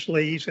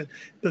Frenchly, he said,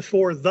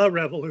 before the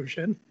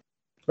revolution.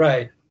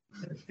 Right.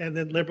 And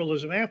then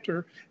liberalism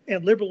after.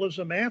 And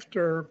liberalism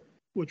after,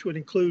 which would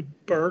include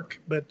Burke,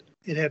 but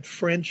it had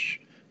French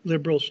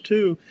liberals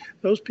too.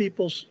 Those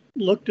people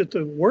looked at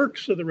the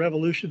works of the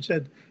revolution and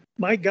said,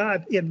 my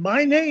God, in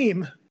my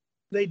name,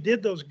 they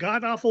did those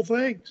god-awful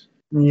things.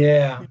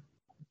 Yeah.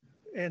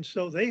 And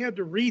so they had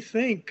to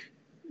rethink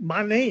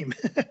my name.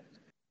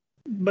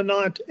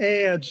 Menant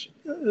adds,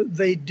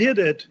 they did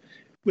it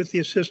with the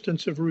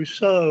assistance of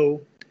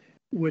Rousseau,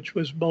 which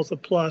was both a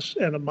plus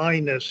and a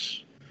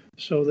minus,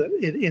 so that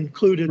it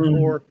included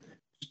more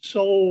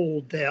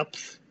soul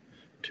depth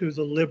to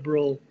the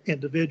liberal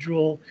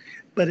individual,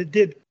 but it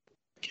did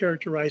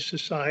characterize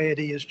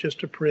society as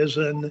just a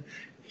prison,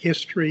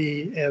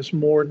 history as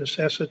more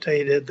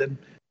necessitated than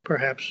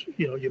perhaps,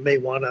 you may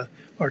want to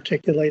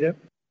articulate it.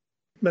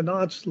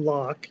 Menant's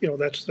Locke,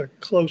 that's the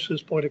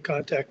closest point of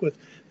contact with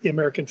the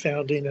American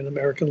founding and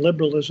American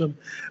liberalism.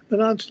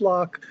 Menant's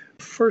Locke,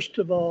 first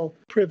of all,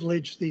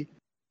 privileged the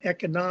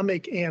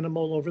economic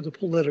animal over the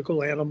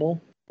political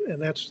animal,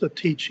 and that's the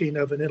teaching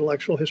of an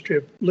intellectual history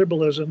of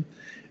liberalism.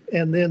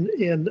 And then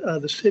in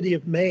The City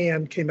of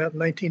Man, came out in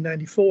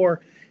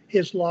 1994,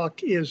 his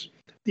Locke is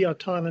the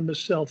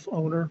autonomous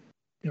self-owner.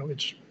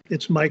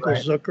 It's Michael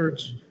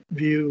Zucker's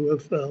view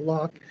of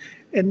Locke.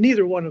 And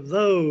neither one of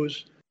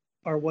those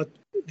are what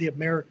the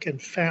American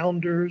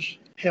founders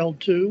held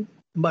to,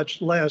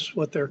 much less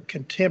what their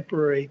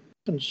contemporary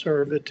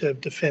conservative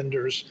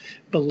defenders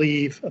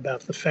believe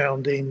about the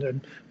founding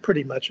and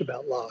pretty much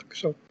about Locke.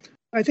 So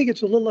I think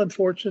it's a little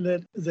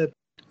unfortunate that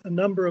a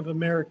number of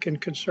American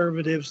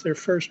conservatives, their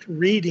first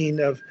reading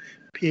of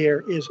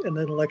Pierre is an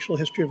intellectual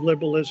history of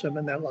liberalism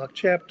in that Locke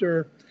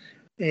chapter,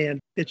 and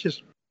it's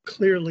just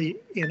clearly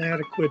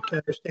inadequate to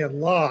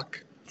understand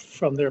Locke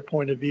from their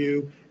point of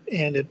view,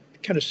 and it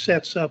kind of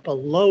sets up a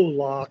low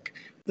Locke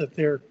that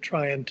they're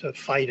trying to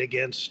fight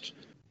against,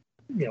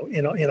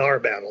 in our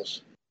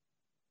battles.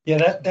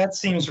 Yeah, that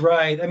seems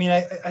right. I mean,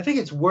 I think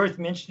it's worth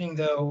mentioning,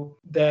 though,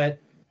 that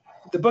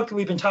the book that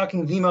we've been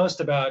talking the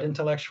most about,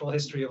 Intellectual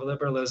History of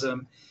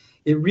Liberalism,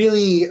 it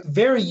really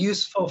very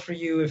useful for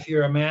you if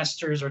you're a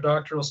master's or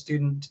doctoral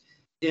student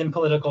in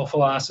political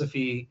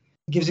philosophy.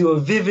 It gives you a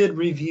vivid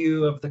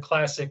review of the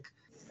classic,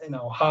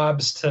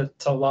 Hobbes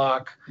to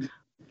Locke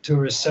to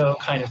Rousseau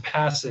kind of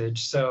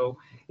passage. So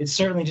it's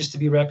certainly just to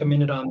be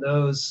recommended on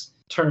those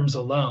terms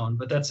alone.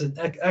 But that's an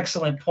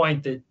excellent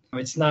point that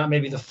it's not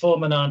maybe the full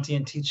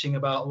Menantian teaching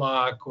about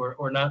Locke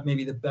or not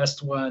maybe the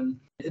best one.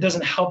 It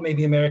doesn't help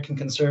maybe American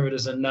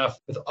conservatives enough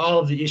with all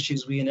of the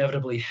issues we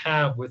inevitably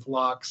have with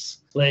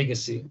Locke's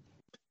legacy.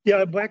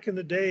 Yeah, back in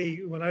the day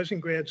when I was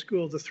in grad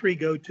school, the three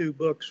go-to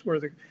books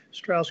were the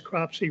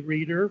Strauss-Cropsey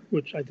Reader,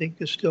 which I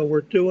think is still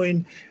worth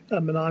doing,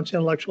 Menant's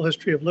Intellectual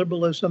History of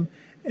Liberalism.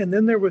 And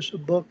then there was a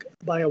book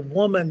by a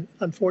woman,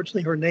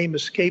 unfortunately her name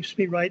escapes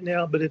me right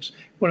now, but it's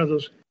one of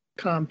those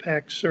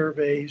compact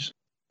surveys.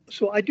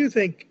 So I do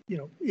think,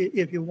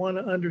 if you want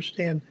to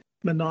understand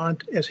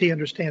Menant as he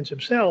understands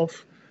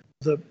himself,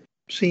 the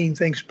seeing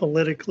things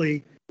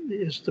politically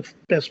is the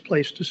best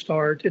place to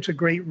start. It's a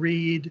great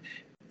read.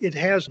 It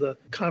has the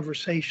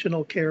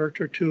conversational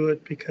character to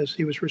it because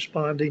he was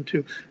responding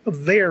to a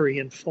very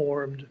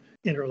informed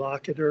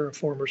interlocutor, a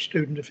former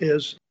student of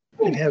his.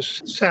 It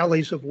has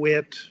sallies of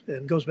wit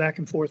and goes back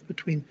and forth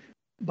between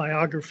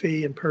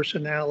biography and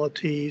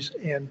personalities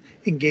and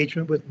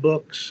engagement with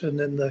books and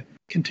then the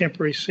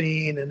contemporary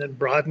scene, and then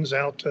broadens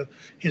out to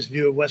his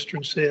view of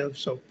Western Civ.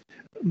 So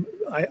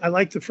I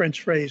like the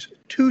French phrase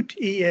tout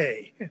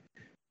y,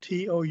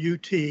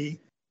 ToutYest,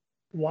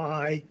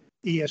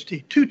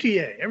 tout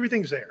y,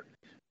 everything's there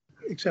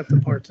except the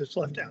part that's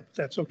left out.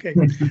 That's okay.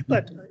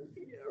 But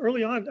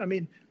early on, I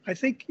mean, I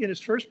think in his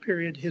first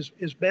period,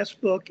 his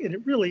best book, and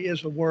it really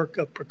is a work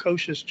of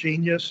precocious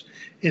genius,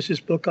 is his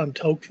book on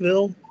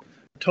Tocqueville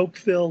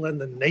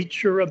and the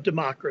Nature of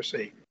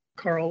Democracy.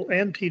 Carl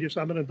and Titus,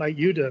 I'm going to invite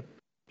you to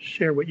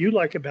share what you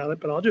like about it,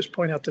 but I'll just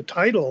point out the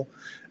title.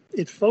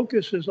 It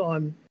focuses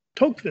on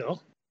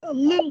Tocqueville, a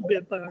little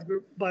bit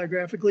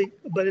biographically,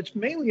 but it's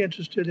mainly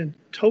interested in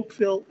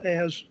Tocqueville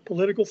as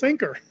political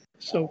thinker.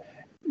 So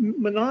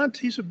Menant,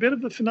 he's a bit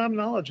of a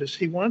phenomenologist.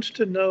 He wants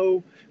to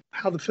know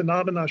how the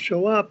phenomena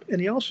show up, and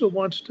he also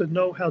wants to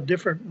know how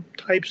different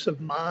types of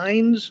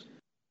minds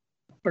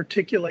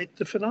articulate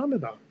the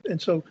phenomena.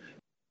 And so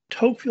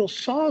Tocqueville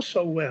saw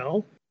so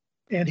well,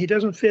 and he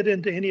doesn't fit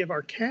into any of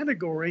our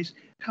categories.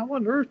 How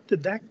on earth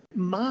did that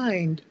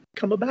mind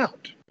come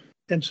about?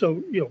 And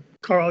so,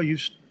 Carl,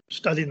 you've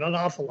studied an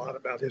awful lot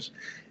about his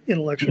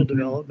intellectual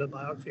development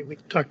biography. We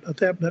can talk about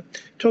that. But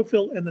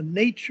Tocqueville and the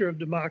nature of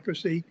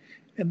democracy,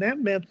 and that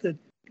meant that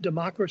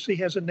democracy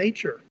has a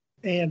nature.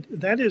 And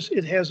that is,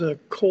 it has a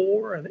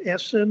core, an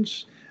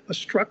essence, a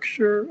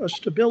structure, a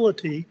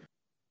stability,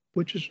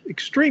 which is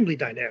extremely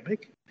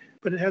dynamic,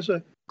 but it has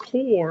a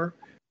core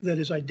that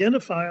is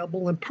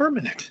identifiable and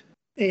permanent.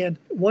 And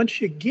once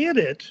you get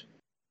it,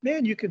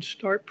 man, you can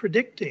start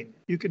predicting,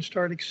 you can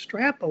start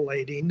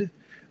extrapolating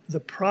the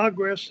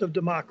progress of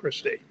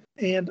democracy.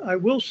 And I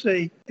will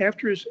say,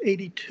 after his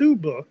 82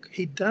 book,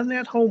 he'd done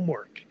that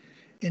homework,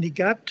 and he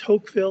got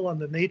Tocqueville on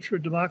the nature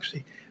of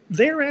democracy.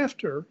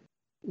 Thereafter,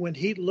 when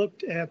he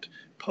looked at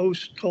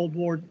post-Cold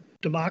War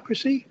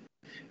democracy,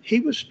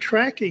 he was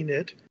tracking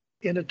it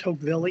in a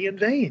Tocquevillian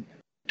vein.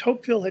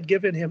 Tocqueville had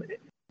given him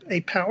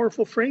a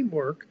powerful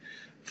framework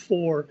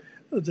for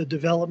the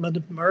development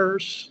of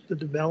mirth, the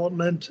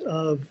development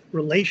of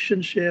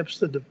relationships,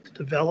 the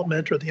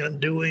development or the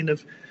undoing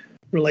of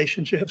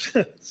relationships,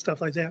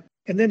 stuff like that.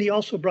 And then he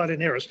also brought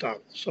in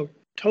Aristotle. So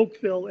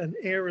Tocqueville and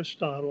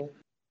Aristotle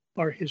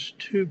are his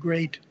two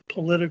great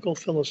political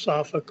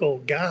philosophical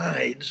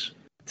guides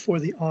for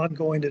the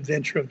ongoing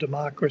adventure of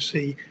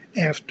democracy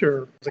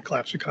after the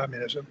collapse of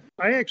communism.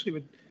 I actually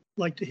would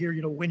like to hear,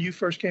 when you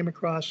first came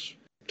across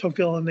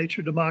Tocqueville and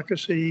Nature of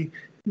Democracy.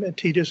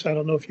 Titus, I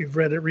don't know if you've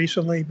read it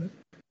recently, but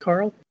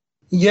Carl?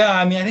 Yeah,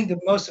 I think the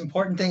most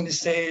important thing to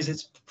say is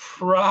it's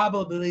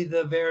probably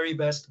the very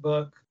best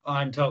book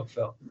on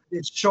Tocqueville.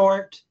 It's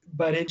short,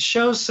 but it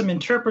shows some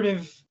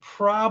interpretive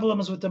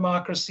problems with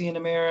democracy in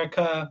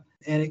America,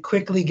 and it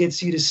quickly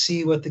gets you to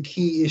see what the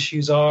key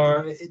issues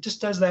are. It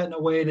just does that in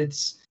a way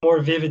that's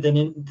more vivid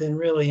than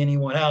really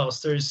anyone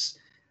else.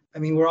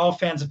 We're all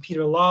fans of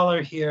Peter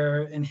Lawler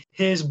here, and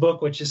his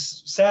book, which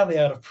is sadly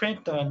out of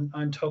print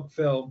on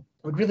Tocqueville,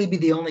 would really be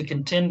the only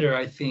contender,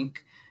 I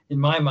think, in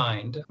my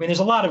mind. There's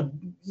a lot of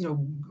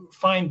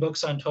fine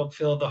books on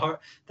Tocqueville.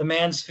 The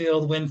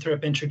Mansfield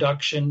Winthrop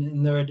introduction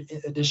in their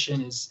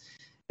edition is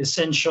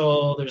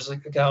essential. There's a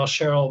gal,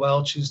 Cheryl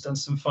Welch, who's done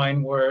some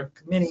fine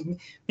work.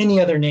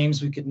 Many other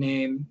names we could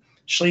name.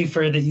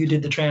 Schliefer, that you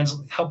did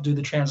helped do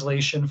the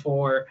translation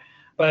for.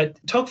 But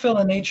Tocqueville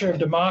and Nature of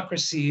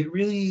Democracy,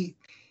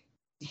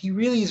 he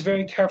really is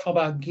very careful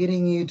about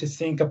getting you to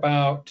think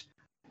about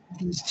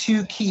these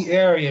two key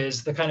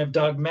areas, the kind of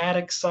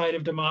dogmatic side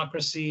of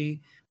democracy,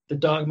 the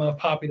dogma of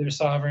popular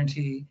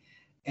sovereignty,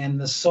 and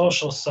the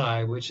social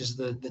side, which is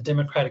the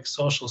democratic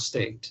social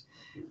state,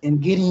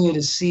 and getting you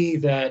to see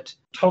that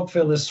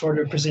Tocqueville is sort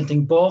of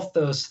presenting both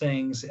those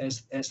things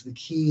as the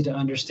key to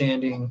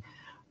understanding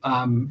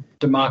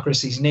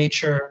democracy's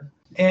nature.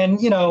 And,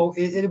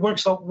 it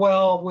works out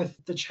well with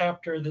the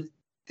chapter that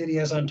he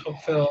has on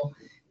Tocqueville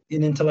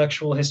in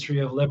Intellectual History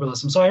of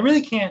Liberalism. So I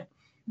really can't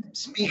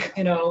speak,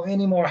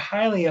 any more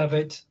highly of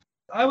it.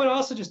 I would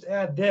also just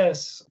add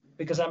this,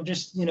 because I'm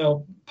just,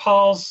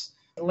 Paul's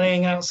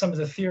laying out some of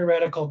the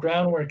theoretical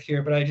groundwork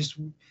here, but I just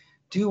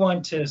do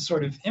want to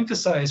sort of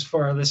emphasize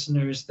for our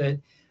listeners that,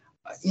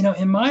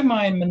 in my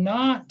mind,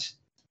 Menant,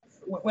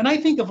 when I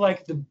think of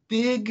like the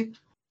big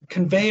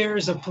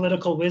conveyors of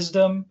political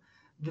wisdom,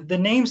 the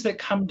names that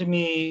come to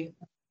me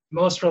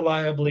most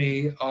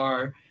reliably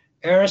are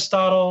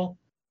Aristotle,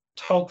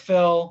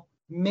 Tocqueville,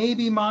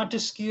 maybe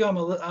Montesquieu. I'm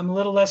a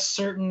little less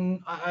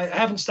certain. I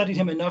haven't studied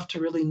him enough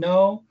to really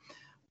know.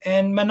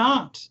 And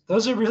Menant.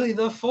 Those are really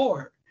the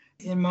four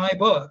in my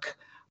book.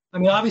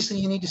 Obviously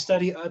you need to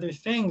study other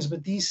things,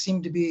 but these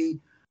seem to be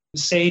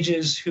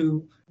sages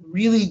who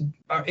really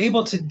are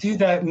able to do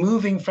that,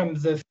 moving from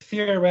the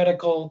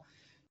theoretical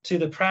to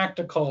the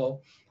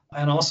practical,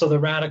 and also the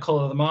radical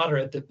or the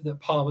moderate that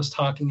Paul was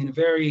talking in a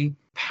very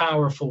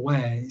powerful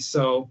way.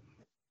 So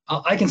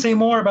I can say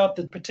more about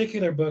the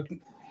particular book,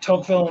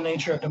 Tocqueville and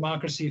Nature of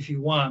Democracy, if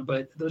you want,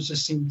 but those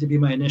just seem to be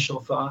my initial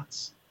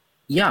thoughts.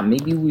 Yeah,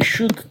 maybe we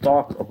should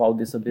talk about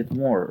this a bit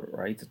more,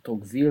 right?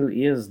 Tocqueville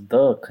is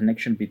the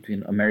connection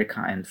between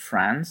America and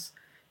France,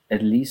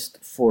 at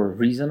least for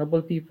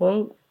reasonable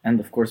people,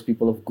 and of course,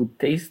 people of good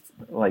taste,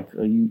 like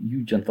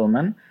you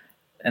gentlemen.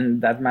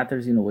 And that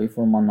matters in a way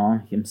for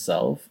Manon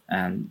himself.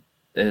 And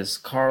as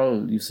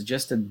Carl, you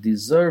suggested,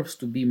 deserves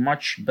to be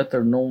much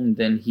better known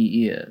than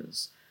he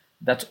is.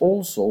 That's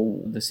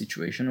also the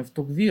situation of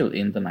Tocqueville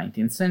in the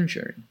 19th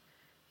century.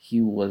 He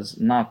was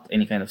not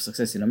any kind of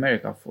success in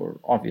America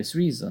for obvious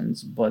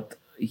reasons, but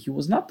he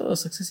was not a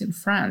success in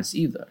France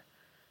either.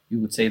 You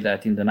would say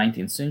that in the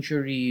 19th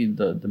century,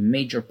 the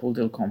major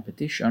political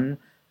competition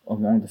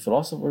among the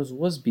philosophers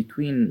was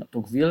between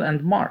Tocqueville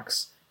and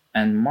Marx.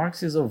 And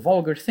Marx is a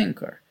vulgar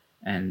thinker.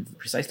 And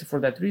precisely for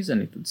that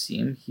reason, it would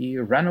seem, he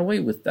ran away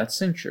with that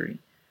century.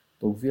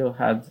 Tocqueville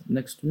had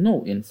next to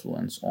no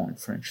influence on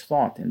French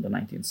thought in the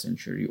 19th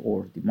century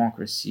or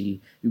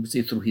democracy. You could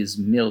say through his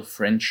mill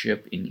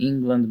friendship in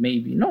England,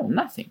 maybe. No,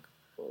 nothing.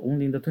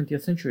 Only in the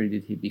 20th century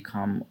did he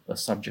become a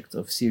subject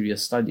of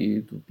serious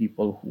study to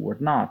people who were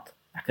not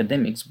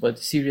academics, but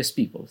serious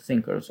people,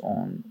 thinkers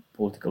on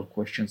political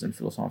questions and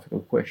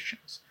philosophical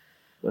questions.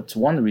 That's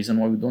one reason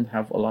why we don't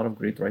have a lot of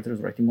great writers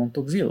writing on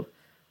Tocqueville.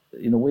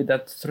 In a way,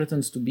 that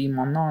threatens to be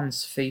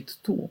Manon's fate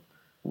too.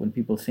 When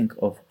people think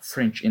of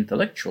French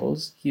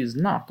intellectuals, he is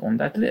not on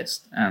that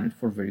list, and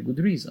for very good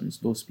reasons.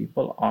 Those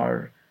people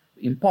are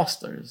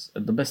imposters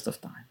at the best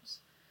of times.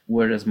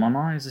 Whereas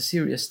Manon is a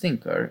serious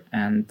thinker,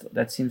 and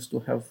that seems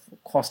to have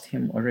cost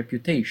him a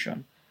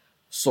reputation.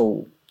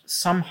 So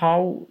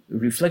somehow,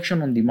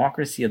 reflection on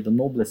democracy at the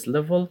noblest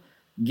level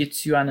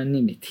gets you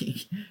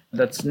anonymity.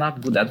 That's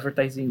not good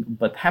advertising,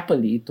 but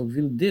happily,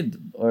 Tocqueville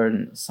did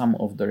earn some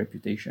of the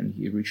reputation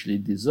he richly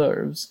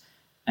deserves.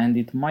 And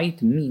it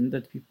might mean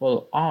that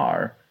people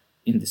are,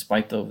 in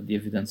despite of the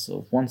evidence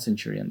of 1.5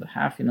 centuries,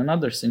 in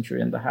another 1.5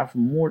 centuries,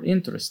 more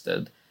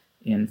interested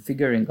in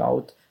figuring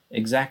out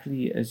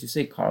exactly, as you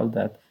say, Carl,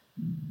 that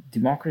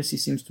democracy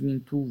seems to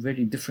mean two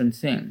very different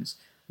things.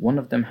 One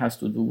of them has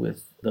to do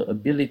with the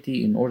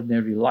ability in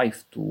ordinary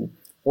life to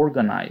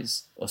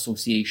organize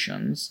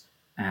associations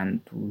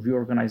and to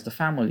reorganize the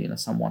family in a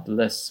somewhat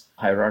less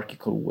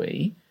hierarchical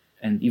way,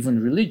 and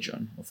even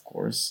religion, of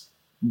course.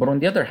 But on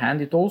the other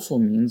hand, it also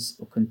means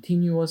a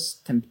continuous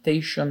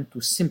temptation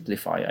to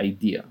simplify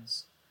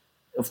ideas.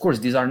 Of course,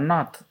 these are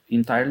not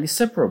entirely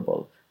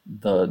separable.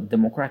 The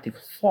democratic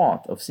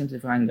thought of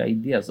simplifying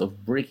ideas,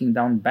 of breaking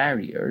down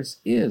barriers,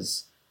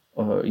 is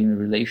in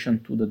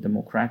relation to the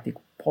democratic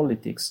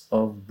politics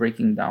of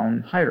breaking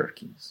down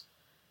hierarchies.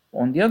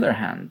 On the other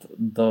hand,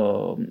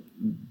 the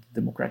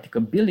democratic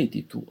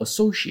ability to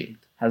associate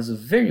has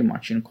very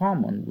much in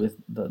common with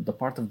the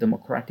part of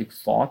democratic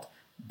thought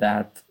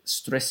that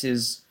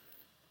stresses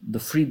the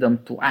freedom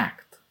to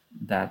act,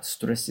 that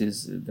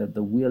stresses that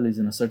the will is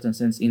in a certain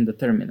sense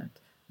indeterminate.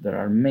 There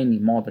are many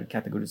modern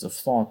categories of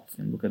thought,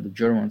 and look at the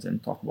Germans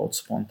and talk about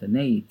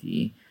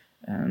spontaneity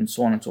and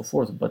so on and so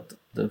forth. But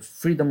the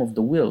freedom of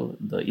the will,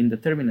 the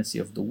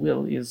indeterminacy of the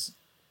will, is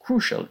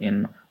crucial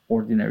in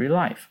ordinary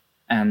life.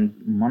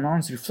 And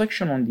Manon's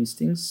reflection on these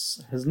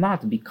things has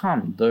not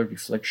become the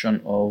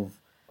reflection of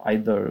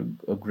either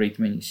a great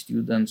many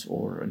students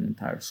or an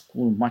entire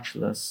school, much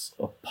less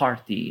a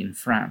party in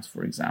France,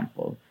 for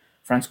example.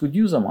 France could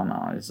use a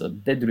Manon as a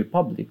dead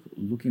republic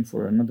looking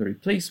for another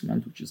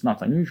replacement, which is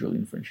not unusual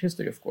in French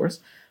history, of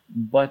course,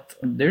 but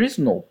there is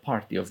no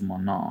party of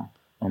Manon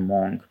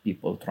among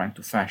people trying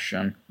to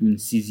fashion une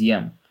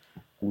sixième,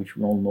 which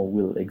we all know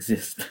will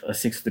exist, a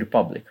sixth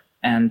republic.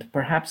 And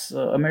perhaps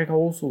America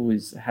also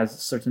has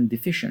certain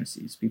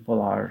deficiencies.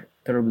 People are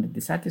terribly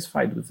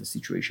dissatisfied with the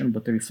situation,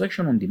 but the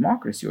reflection on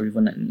democracy or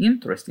even an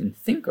interest in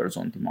thinkers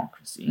on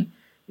democracy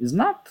is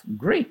not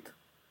great.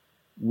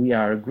 We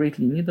are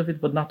greatly in need of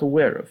it, but not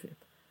aware of it.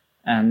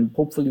 And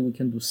hopefully we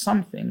can do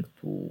something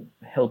to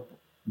help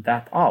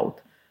that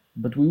out.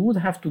 But we would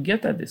have to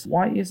get at this.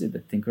 Why is it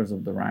that thinkers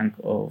of the rank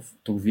of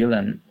Tocqueville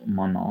and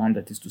Manon,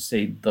 that is to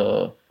say,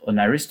 an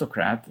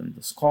aristocrat and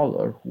a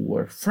scholar who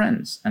were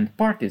friends and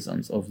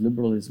partisans of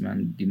liberalism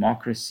and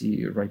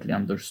democracy rightly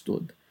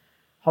understood,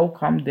 how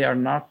come they are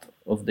not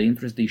of the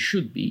interest they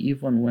should be,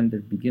 even when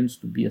there begins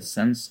to be a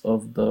sense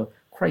of the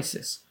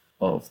crisis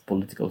of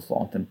political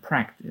thought and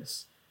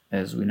practice,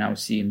 as we now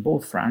see in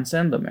both France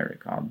and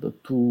America, the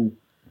two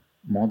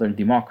modern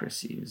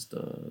democracies,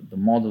 the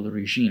model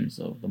regimes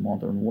of the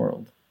modern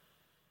world?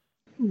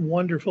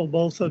 Wonderful,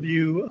 both of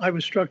you. I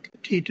was struck,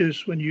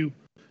 Titus, when you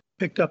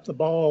picked up the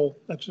ball.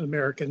 That's an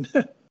American.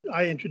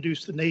 I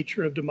introduced the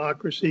nature of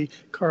democracy.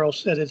 Carl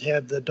said it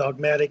had the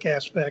dogmatic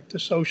aspect, the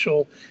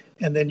social,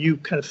 and then you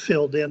kind of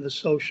filled in the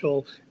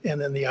social and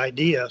then the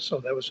idea. So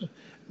that was a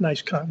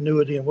nice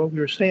continuity in what we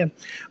were saying.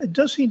 It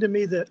does seem to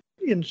me that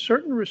in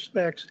certain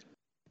respects,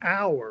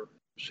 our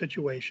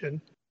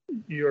situation,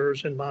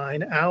 yours and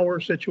mine, our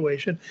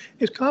situation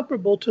is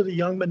comparable to the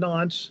young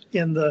Manons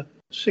in the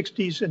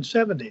 60s and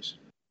 70s.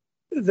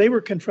 They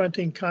were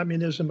confronting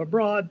communism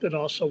abroad, but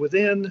also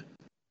within.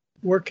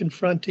 We're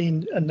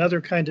confronting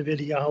another kind of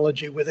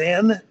ideology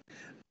within.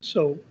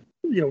 So,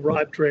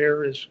 Rod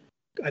Dreher is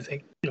I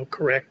think,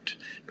 correct,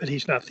 but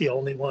he's not the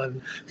only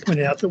one,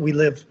 pointing out that we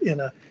live in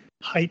a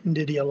heightened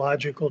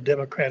ideological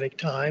democratic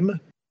time.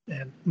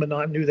 And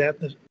Menant knew that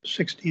in the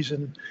 60s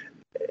and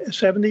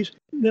 70s.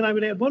 Then I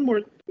would add one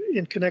more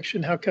in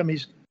connection. How come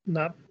he's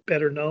not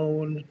better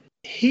known?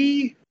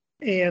 He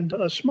and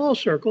a small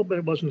circle, but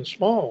it wasn't a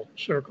small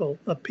circle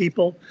of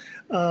people,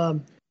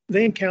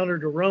 they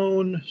encountered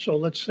Aron. So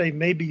let's say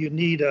maybe you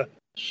need a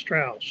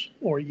Strauss,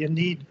 or you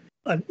need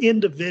an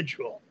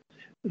individual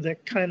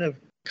that kind of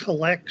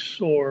collects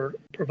or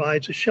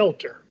provides a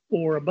shelter,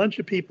 or a bunch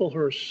of people who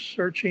are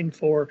searching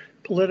for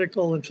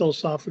political and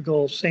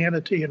philosophical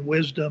sanity and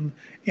wisdom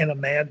in a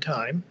mad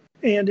time.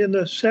 And in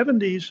the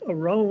 70s,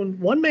 Aron,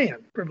 one man,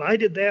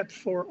 provided that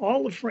for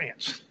all of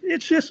France.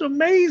 It's just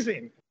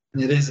amazing.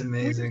 It is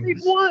amazing. We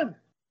need one.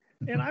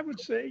 And I would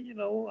say,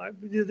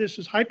 this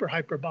is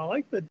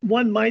hyperbolic, but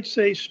one might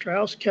say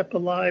Strauss kept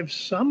alive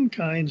some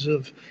kinds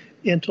of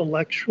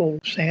intellectual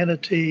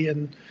sanity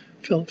and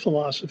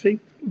philosophy.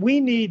 We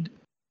need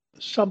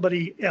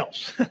somebody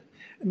else.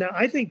 Now,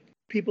 I think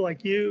people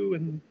like you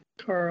and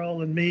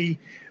Carl and me,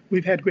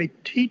 we've had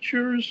great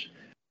teachers,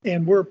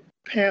 and we're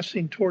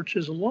passing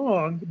torches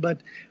along,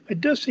 but it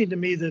does seem to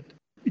me that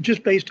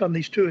just based on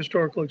these two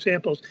historical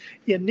examples,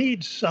 you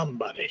need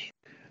somebody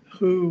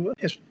who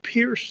has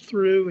pierced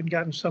through and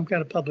gotten some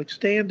kind of public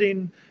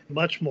standing,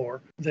 much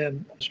more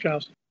than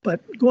Strauss.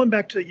 But going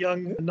back to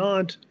young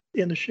Menant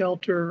in the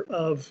shelter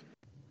of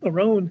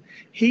Aron,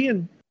 he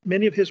and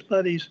many of his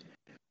buddies,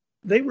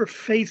 they were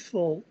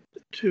faithful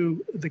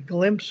to the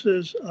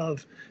glimpses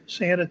of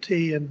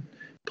sanity and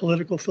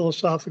political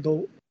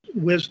philosophical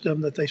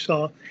wisdom that they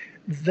saw.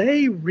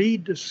 They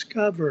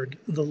rediscovered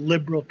the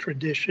liberal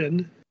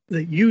tradition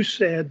that you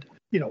said,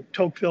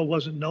 Tocqueville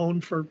wasn't known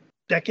for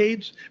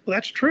decades. Well,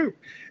 that's true.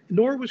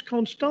 Nor was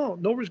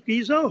Constant, nor was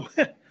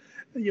Guizot.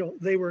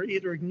 They were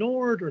either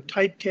ignored or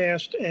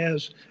typecast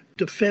as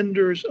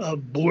defenders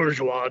of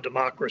bourgeois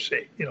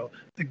democracy,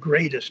 the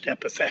greatest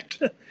epithet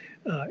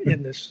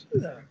in this,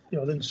 in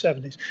the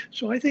 70s.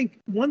 So I think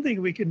one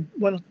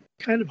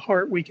kind of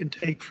heart we can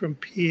take from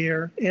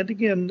Pierre, and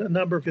again, a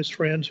number of his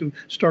friends who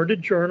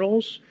started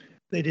journals.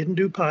 They didn't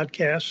do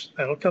podcasts.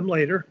 That'll come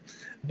later.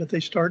 But they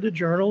started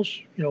journals,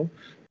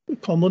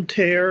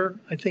 Commentaire,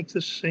 I think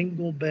the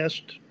single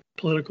best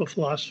political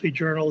philosophy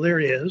journal there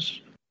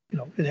is.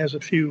 It has a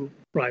few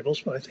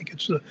rivals, but I think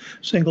it's the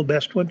single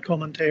best one,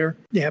 Commentaire.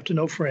 You have to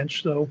know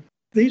French, though.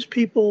 These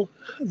people,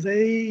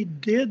 they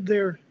did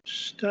their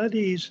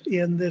studies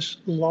in this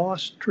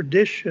lost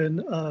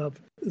tradition of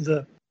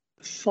the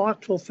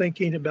thoughtful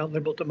thinking about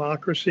liberal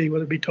democracy,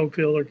 whether it be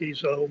Tocqueville or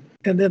Guizot.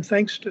 And then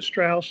thanks to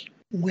Strauss,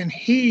 when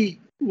he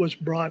was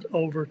brought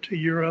over to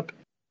Europe,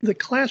 the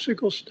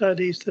classical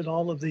studies that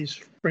all of these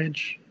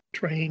French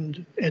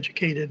trained,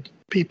 educated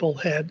people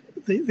had,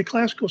 the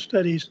classical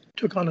studies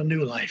took on a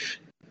new life.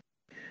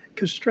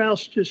 Because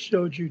Strauss just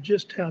showed you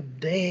just how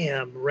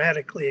damn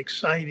radically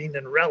exciting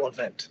and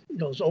relevant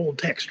those old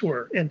texts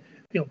were. And,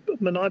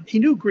 Menant, he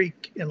knew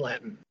Greek and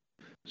Latin.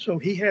 So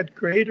he had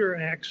greater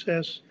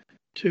access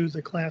to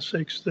the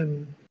classics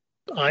than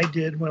I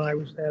did when I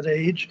was that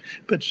age.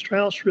 But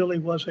Strauss really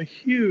was a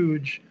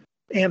huge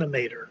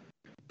animator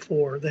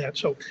for that.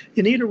 So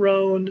you need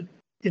Aron,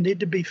 you need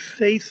to be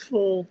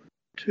faithful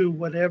to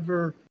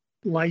whatever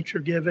light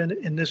you're given.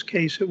 In this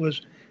case, it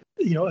was,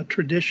 a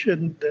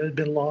tradition that had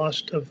been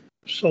lost of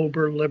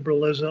sober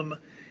liberalism.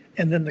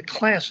 And then the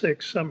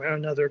classics somehow or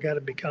another got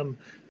to become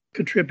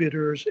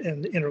contributors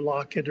and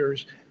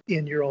interlocutors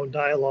in your own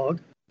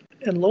dialogue.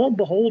 And lo and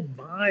behold,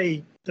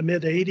 by the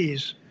mid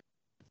 80s,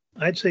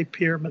 I'd say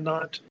Pierre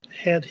Menant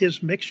had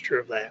his mixture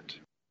of that.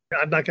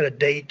 I'm not going to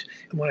date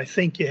when I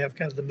think you have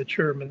kind of the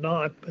mature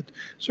Menant, but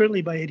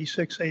certainly by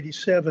 86,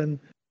 87,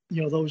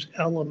 those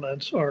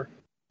elements are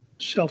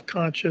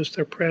self-conscious,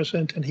 they're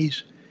present, and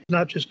he's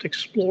not just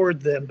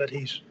explored them, but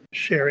he's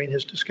sharing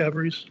his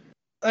discoveries.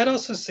 I'd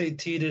also say,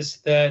 Titus,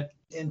 that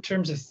in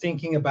terms of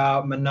thinking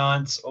about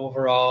Menant's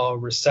overall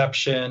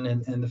reception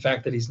and the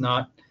fact that he's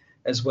not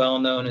as well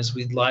known as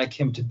we'd like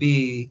him to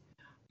be,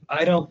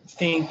 I don't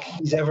think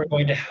he's ever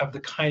going to have the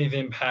kind of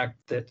impact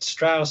that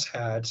Strauss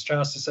had.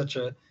 Strauss is such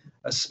a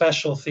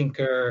special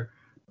thinker,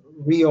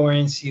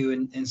 reorients you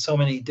in so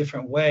many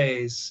different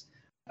ways.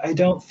 I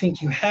don't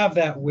think you have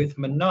that with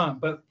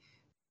Menant, but,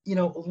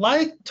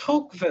 like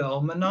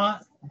Tocqueville,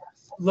 Menant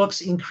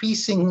looks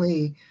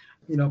increasingly,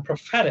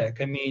 prophetic.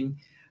 I mean,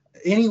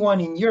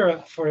 anyone in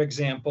Europe, for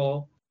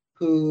example,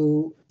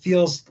 who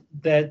feels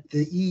that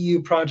the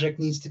EU project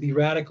needs to be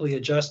radically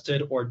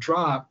adjusted or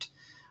dropped,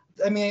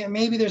 I mean,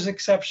 maybe there's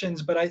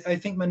exceptions, but I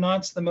think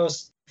Menant's the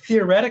most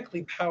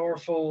theoretically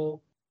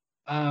powerful,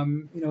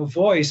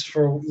 voice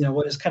for,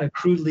 what is kind of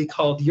crudely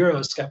called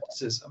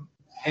Euroscepticism,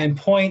 and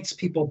points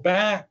people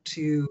back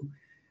to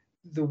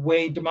the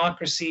way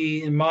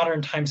democracy in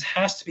modern times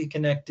has to be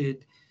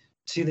connected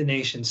to the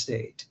nation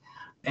state,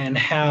 and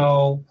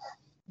how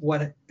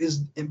what is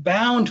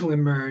bound to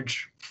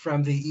emerge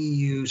from the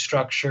EU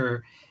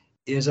structure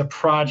is a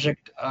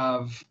project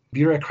of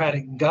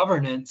bureaucratic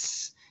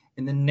governance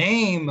in the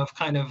name of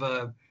kind of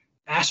a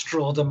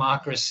astral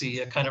democracy,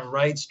 a kind of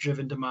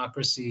rights-driven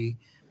democracy,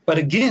 but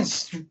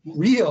against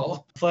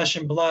real flesh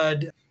and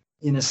blood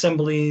in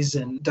assemblies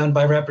and done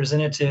by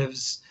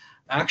representatives,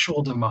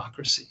 actual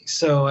democracy.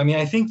 So, I mean,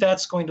 I think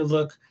that's going to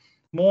look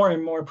more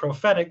and more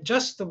prophetic,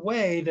 just the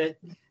way that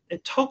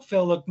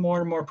Tocqueville looked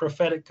more and more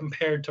prophetic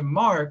compared to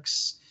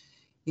Marx.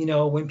 You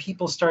know, when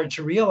people start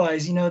to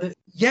realize, you know, that,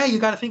 yeah, you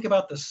got to think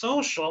about the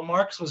social.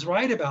 Marx was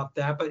right about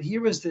that. But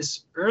here was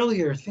this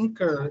earlier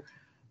thinker,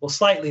 well,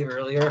 slightly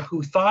earlier,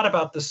 who thought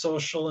about the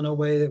social in a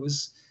way that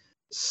was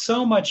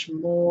so much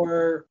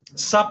more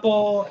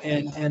supple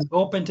and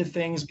open to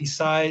things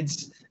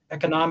besides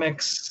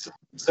economics.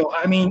 So,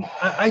 I mean,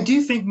 I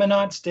do think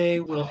Monod's day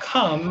will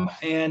come.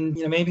 And,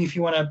 you know, maybe if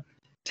you want to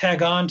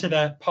tag on to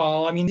that,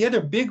 Paul, I mean, the other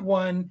big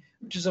one,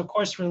 which is, of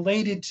course,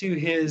 related to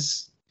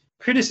his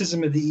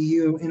criticism of the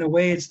EU, in a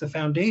way it's the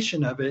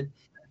foundation of it,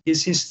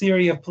 is his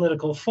theory of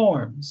political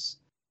forms,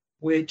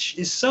 which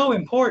is so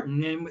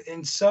important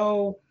and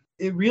so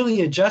it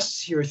really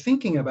adjusts your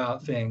thinking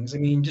about things. I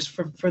mean, just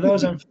for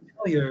those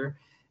unfamiliar,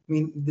 I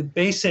mean,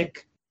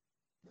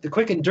 the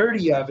quick and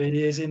dirty of it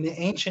is in the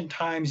ancient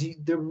times,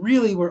 there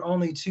really were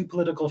only two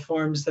political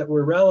forms that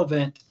were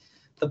relevant,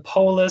 the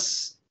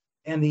polis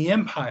and the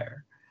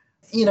empire.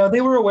 You know,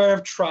 they were aware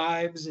of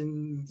tribes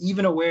and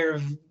even aware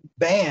of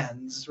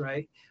bands,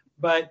 right?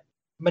 But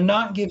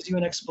Monod gives you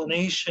an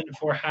explanation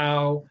for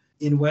how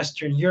in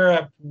Western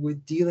Europe,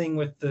 with dealing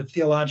with the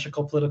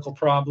theological political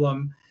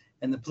problem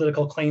and the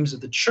political claims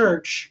of the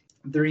church,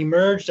 there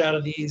emerged out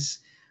of these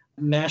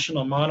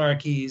national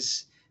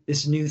monarchies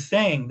this new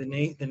thing,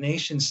 the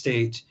nation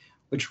state,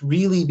 which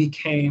really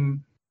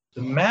became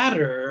the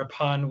matter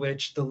upon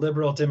which the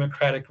liberal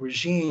democratic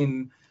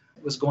regime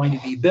was going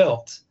to be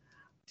built.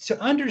 To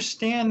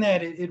understand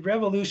that, it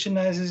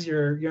revolutionizes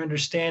your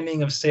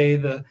understanding of, say,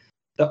 the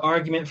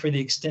argument for the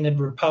extended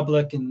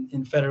republic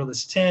in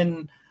Federalist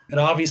 10. It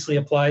obviously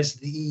applies to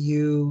the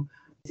EU.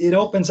 It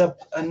opens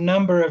up a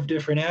number of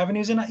different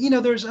avenues. And, you know,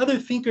 there's other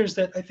thinkers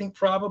that I think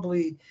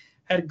probably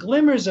had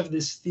glimmers of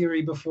this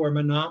theory before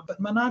Monod, but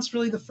Monod's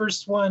really the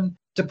first one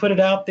to put it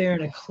out there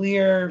in a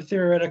clear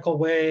theoretical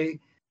way.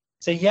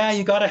 Say, yeah,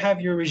 you got to have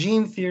your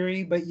regime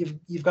theory, but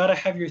you've got to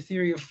have your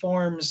theory of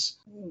forms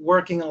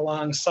working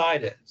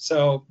alongside it.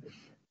 So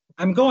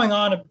I'm going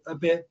on a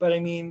bit, but I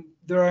mean,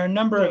 there are a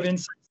number of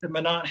insights that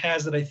Monod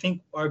has that I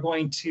think are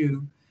going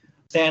to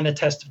stand the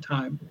test of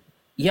time.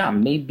 Yeah,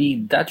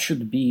 maybe that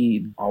should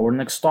be our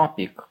next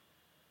topic.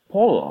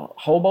 Paul,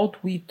 how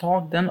about we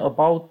talk then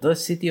about the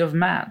City of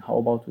Man? How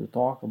about we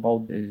talk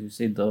about, as you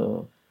say,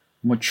 the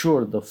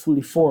mature, the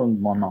fully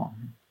formed Monod?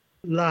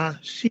 La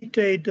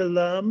Cité de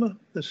l'Homme,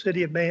 the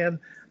City of Man,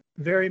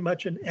 very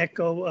much an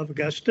echo of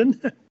Augustine.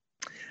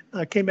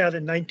 Came out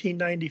in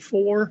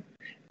 1994,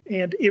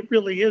 and it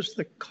really is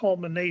the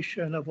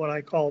culmination of what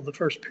I call the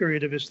first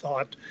period of his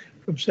thought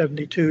from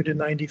 72 to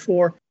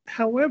 94.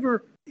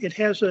 However, it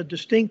has a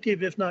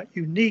distinctive, if not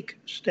unique,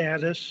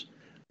 status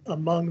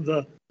among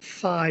the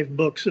 5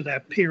 books of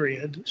that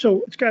period.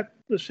 So it's got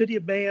the City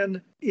of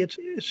Man, it's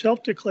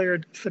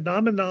self-declared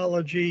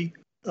phenomenology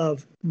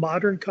of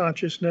modern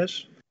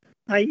consciousness,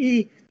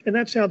 i.e., and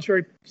that sounds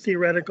very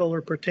theoretical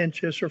or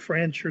pretentious or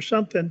French or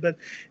something, but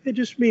it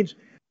just means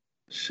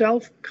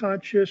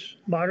self-conscious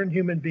modern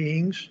human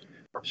beings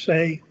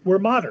say we're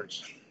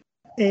moderns.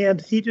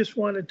 And he just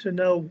wanted to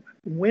know,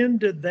 when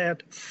did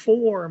that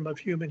form of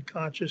human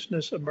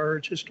consciousness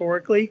emerge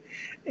historically,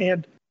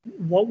 and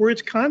what were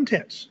its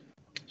contents?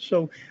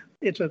 So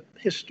it's a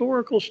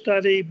historical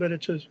study, but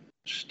it's a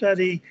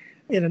study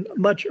in a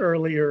much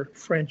earlier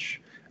French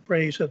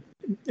phrase of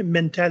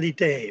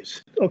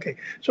mentalités. Okay,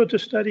 so it's a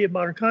study of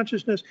modern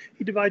consciousness.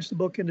 He divides the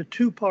book into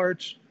 2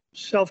 parts: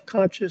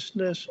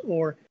 self-consciousness,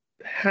 or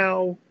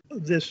how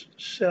this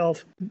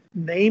self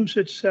names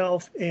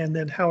itself, and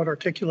then how it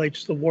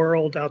articulates the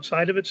world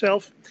outside of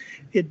itself.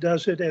 It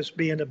does it as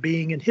being a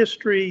being in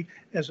history,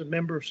 as a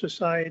member of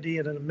society,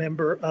 and a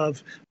member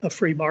of a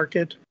free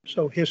market.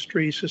 So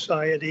history,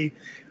 society,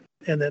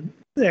 and then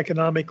the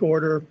economic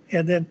order.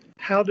 And then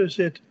how does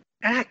it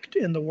act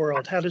in the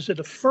world? How does it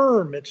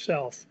affirm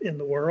itself in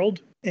the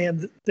world?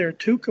 And there are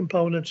 2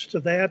 components to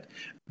that.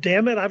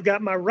 Damn it, I've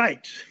got my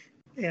rights.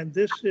 And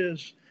this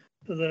is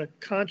the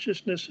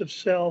consciousness of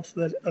self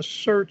that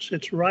asserts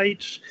its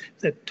rights,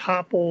 that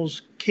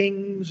topples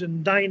kings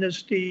and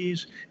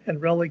dynasties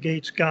and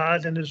relegates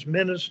God and his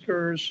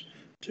ministers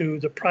to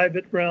the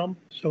private realm.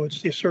 So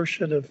it's the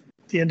assertion of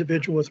the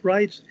individual with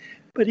rights.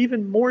 But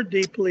even more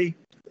deeply,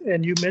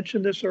 and you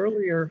mentioned this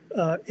earlier,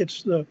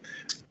 it's the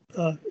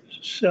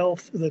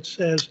self that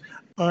says,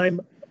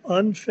 I'm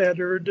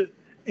unfettered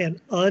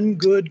and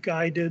ungood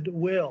guided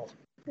will.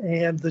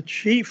 And the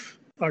chief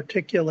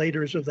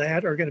articulators of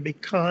that are going to be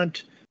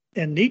Kant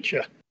and Nietzsche.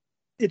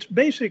 It's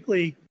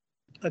basically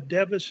a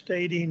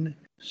devastating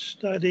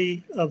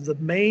study of the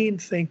main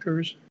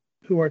thinkers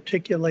who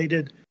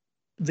articulated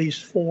these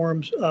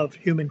forms of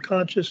human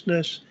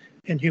consciousness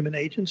and human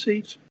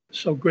agencies.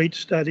 So great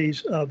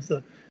studies of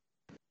the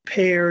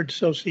paired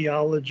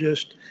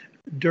sociologist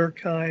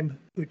Durkheim,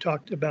 who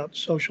talked about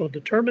social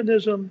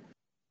determinism,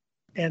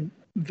 and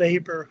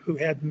Weber, who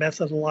had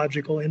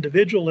methodological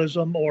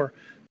individualism or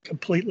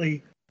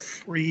completely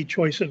free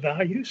choice of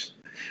values.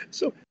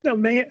 So now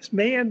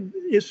man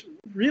is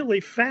really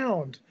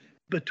found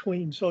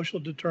between social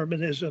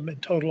determinism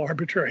and total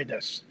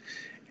arbitrariness.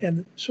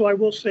 And so I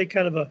will say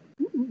kind of a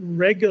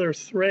regular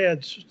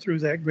threads through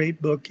that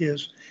great book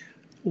is,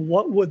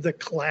 what would the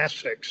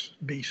classics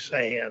be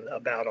saying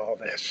about all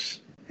this?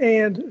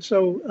 And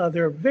so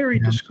they're very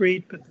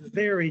discrete but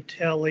very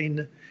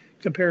telling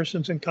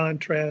comparisons and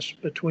contrasts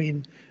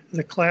between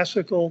the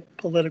classical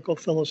political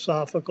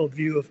philosophical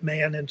view of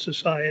man and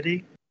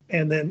society,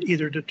 and then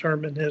either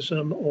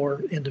determinism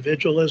or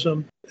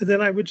individualism. And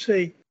then I would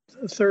say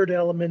the third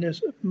element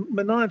is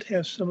Menand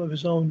has some of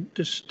his own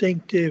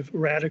distinctive,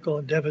 radical,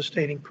 and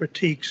devastating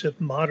critiques of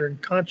modern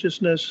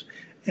consciousness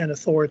and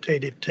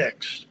authoritative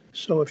text.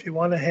 So if you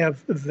want to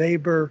have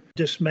Weber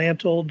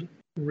dismantled,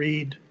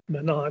 read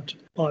Menand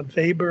on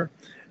Weber.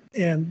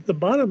 And the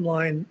bottom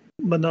line,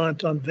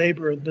 Menand on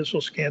Weber, and this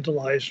will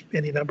scandalize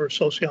any number of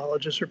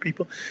sociologists or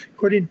people,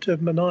 according to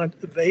Menand,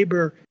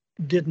 Weber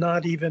did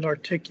not even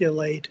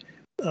articulate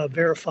a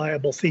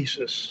verifiable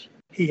thesis.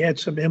 He had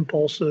some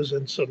impulses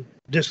and some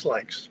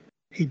dislikes.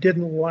 He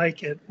didn't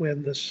like it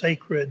when the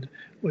sacred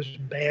was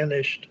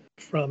banished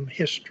from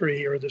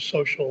history or the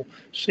social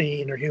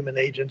scene or human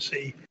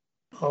agency,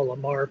 a la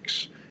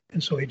Marx.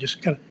 And so he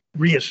just kind of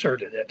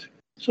reasserted it.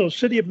 So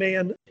City of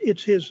Man,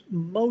 it's his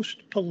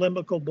most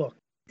polemical book.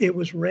 It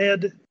was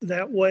read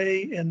that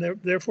way, and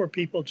therefore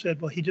people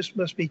said, well, he just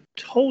must be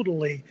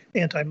totally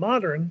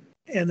anti-modern.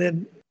 And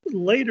then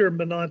later,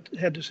 Menand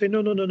had to say,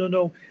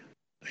 no.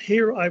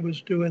 Here I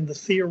was doing the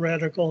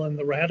theoretical and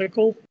the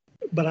radical,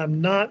 but I'm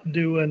not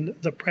doing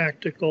the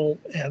practical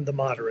and the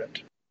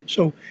moderate.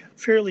 So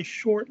fairly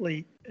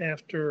shortly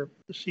after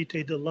the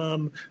Cité de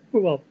l'Homme,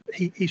 well,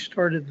 he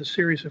started the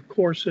series of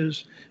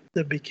courses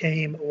that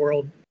became A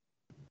World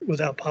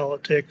Without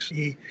Politics.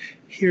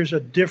 Here's a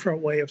different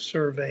way of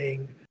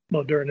surveying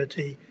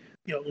modernity,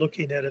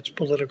 looking at its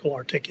political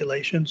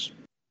articulations.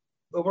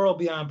 A World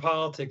Beyond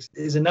Politics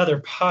is another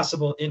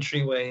possible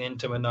entryway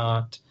into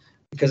Menand,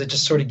 because it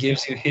just sort of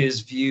gives you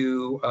his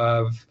view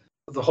of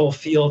the whole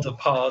field of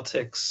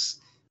politics,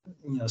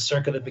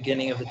 circa the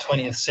beginning of the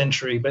 20th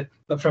century, but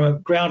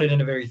grounded in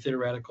a very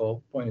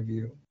theoretical point of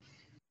view.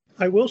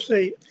 I will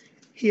say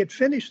he had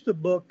finished the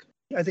book,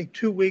 I think,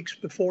 2 weeks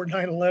before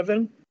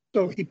 9/11.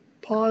 So he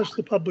paused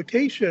the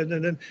publication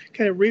and then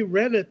kind of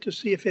reread it to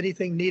see if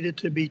anything needed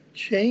to be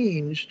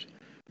changed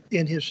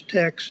in his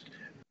text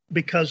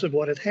because of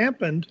what had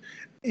happened.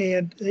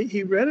 And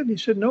he read it and he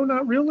said, no,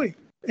 not really.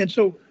 And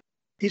so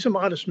he's a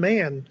modest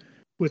man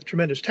with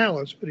tremendous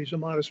talents, but he's a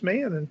modest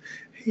man. And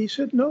he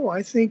said, no,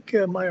 I think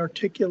my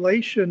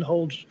articulation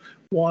holds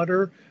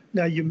water.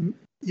 Now, you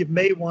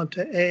may want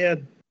to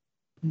add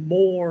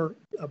more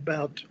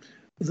about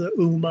the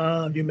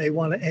Ummah. You may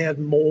want to add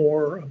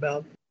more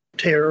about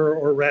terror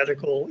or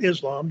radical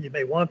Islam. You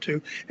may want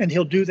to. And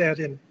he'll do that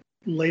in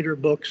later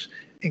books,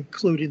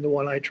 including the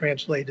one I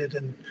translated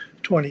in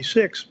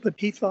 26. But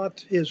he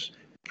thought his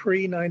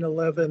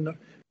pre-9/11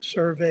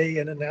 survey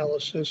and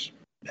analysis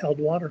held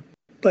water.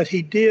 But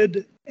he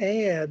did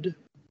add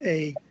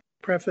a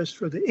preface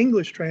for the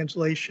English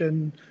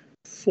translation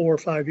 4 or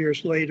 5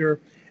 years later,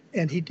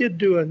 and he did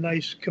do a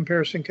nice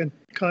comparison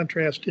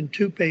contrast in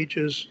 2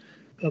 pages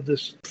of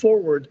this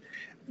foreword,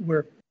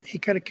 where he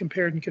kind of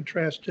compared and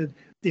contrasted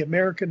the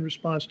American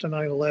response to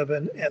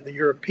 9/11 and the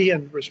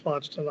European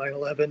response to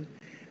 9/11,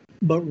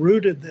 but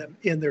rooted them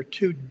in their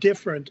 2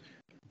 different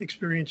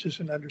experiences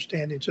and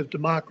understandings of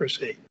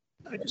democracy.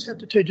 I just have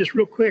to tell you just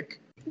real quick,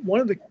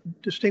 one of the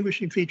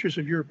distinguishing features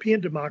of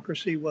European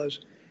democracy was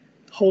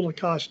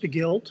Holocaust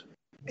guilt,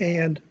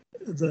 and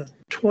the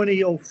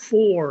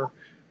 2004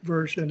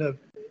 version of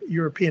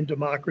European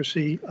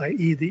democracy,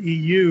 i.e. the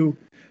EU,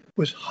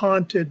 was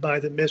haunted by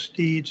the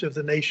misdeeds of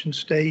the nation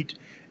state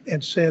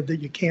and said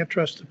that you can't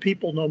trust the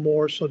people no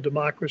more, so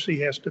democracy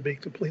has to be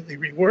completely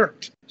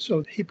reworked.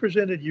 So he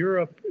presented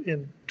Europe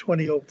in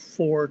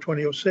 2004,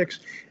 2006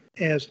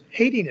 as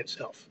hating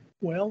itself.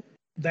 Well,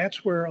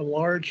 that's where a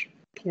large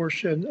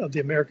portion of the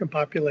American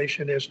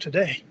population is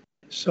today.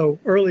 So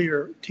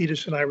earlier,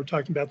 Titus and I were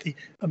talking about the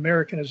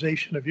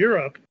Americanization of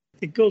Europe.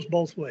 It goes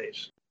both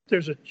ways.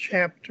 There's a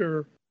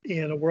chapter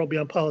in A World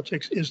Beyond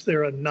Politics, Is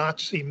There a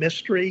Nazi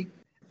Mystery?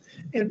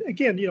 And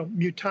again,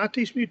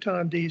 mutatis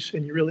mutandis,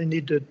 and you really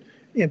need to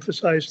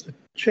emphasize the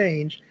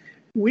change.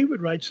 We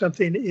would write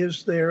something,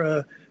 is there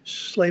a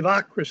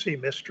slavocracy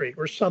mystery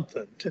or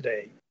something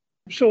today?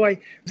 So I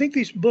think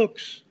these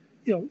books,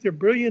 they're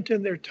brilliant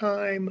in their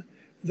time.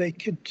 They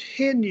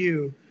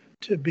continue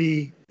to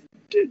be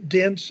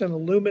dense and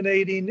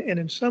illuminating, and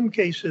in some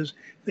cases,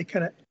 they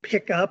kind of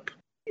pick up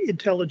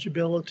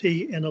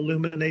intelligibility and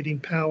illuminating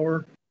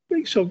power.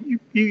 So you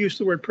use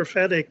the word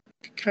prophetic,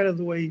 kind of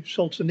the way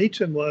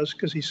Solzhenitsyn was,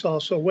 because he saw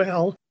so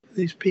well.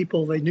 These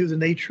people, they knew the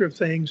nature of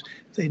things.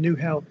 They knew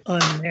how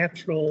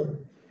unnatural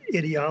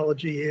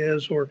ideology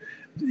is, or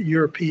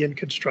European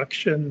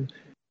construction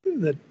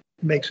that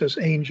makes us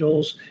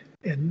angels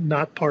and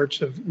not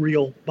parts of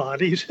real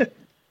bodies.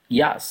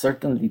 Yeah,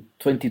 certainly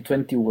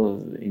 2020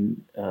 was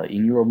in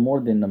Europe more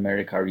than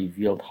America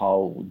revealed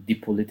how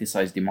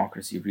depoliticized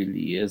democracy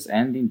really is,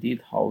 and indeed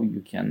how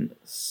you can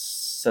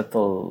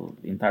settle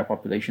entire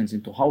populations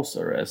into house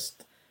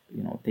arrest,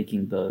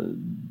 taking the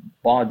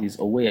bodies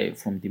away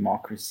from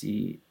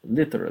democracy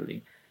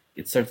literally.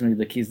 It's certainly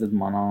the case that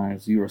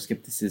Manon's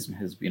Euroscepticism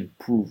has been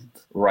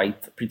proved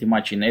right pretty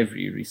much in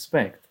every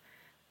respect.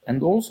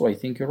 And also, I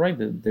think you're right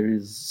that there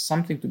is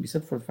something to be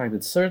said for the fact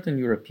that certain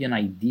European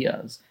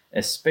ideas,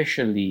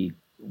 especially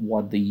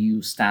what the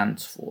EU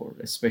stands for,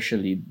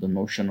 especially the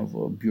notion of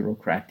a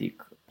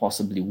bureaucratic,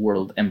 possibly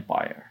world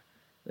empire,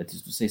 that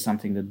is to say,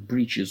 something that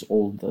breaches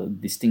all the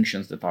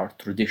distinctions that are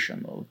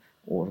traditional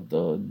or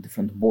the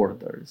different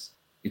borders.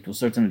 It was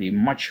certainly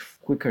much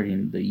quicker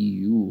in the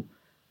EU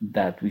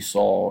that we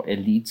saw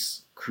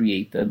elites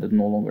created that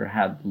no longer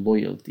had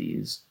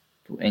loyalties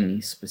to any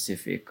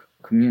specific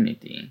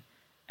community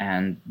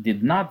and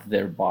did not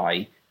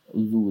thereby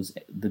lose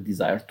the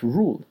desire to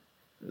rule.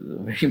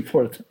 Very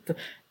important.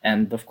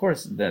 And of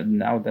course,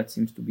 now that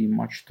seems to be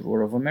much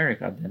truer of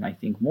America than I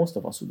think most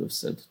of us would have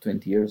said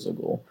 20 years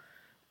ago,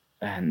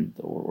 and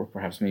or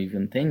perhaps maybe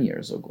even 10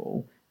 years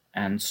ago.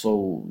 And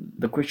so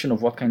the question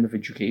of what kind of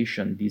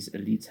education these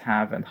elites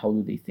have and how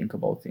do they think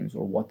about things,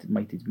 or what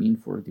might it mean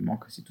for a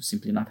democracy to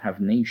simply not have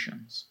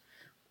nations?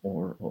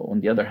 Or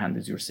on the other hand,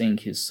 as you're saying,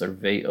 his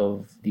survey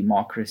of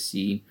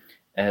democracy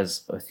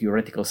as a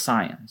theoretical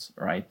science,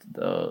 right?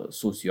 The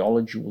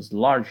sociology was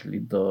largely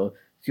the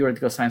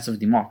theoretical science of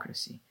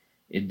democracy.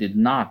 It did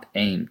not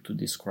aim to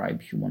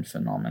describe human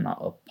phenomena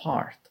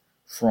apart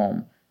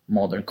from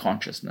modern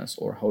consciousness,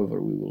 or however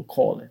we will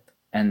call it.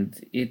 And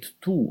it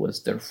too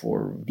was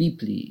therefore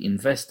deeply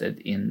invested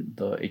in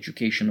the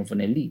education of an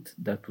elite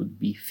that would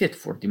be fit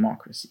for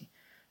democracy.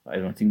 I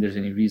don't think there's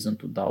any reason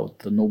to doubt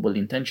the noble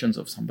intentions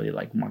of somebody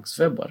like Max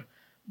Weber,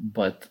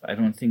 but I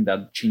don't think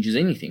that changes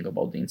anything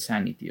about the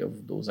insanity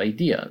of those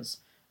ideas.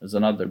 There's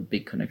another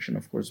big connection,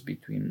 of course,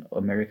 between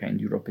America and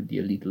Europe at the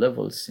elite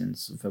level,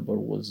 since Weber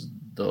was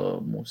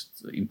the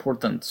most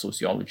important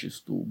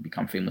sociologist to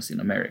become famous in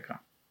America.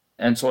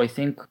 And so I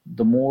think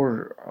the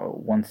more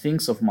one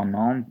thinks of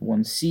Manon,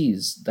 one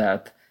sees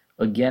that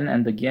again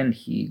and again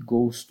he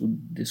goes to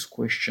this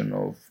question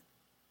of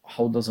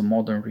how does a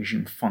modern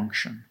regime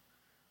function?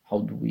 How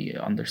do we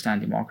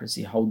understand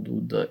democracy? How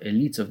do the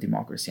elites of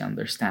democracy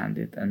understand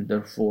it, and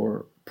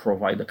therefore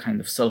provide a kind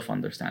of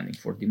self-understanding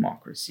for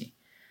democracy?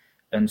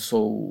 And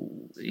so,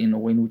 in a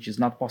way which is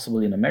not possible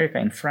in America,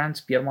 in France,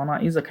 Pierre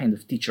Manon is a kind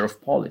of teacher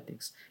of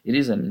politics. It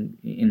is an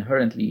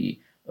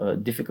inherently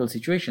difficult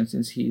situation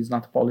since he is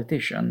not a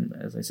politician,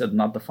 as I said,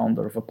 not the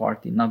founder of a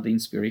party, not the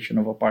inspiration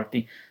of a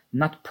party,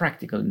 not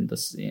practical in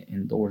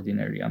the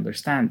ordinary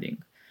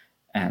understanding.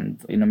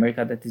 And in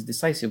America that is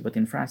decisive, but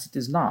in France it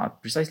is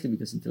not, precisely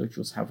because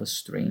intellectuals have a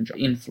strange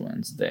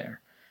influence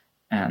there.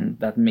 And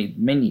that made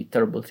many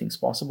terrible things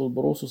possible,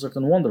 but also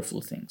certain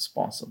wonderful things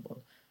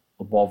possible.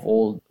 Above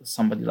all,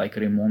 somebody like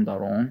Raymond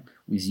Aron,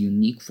 who is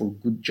unique for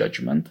good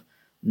judgment.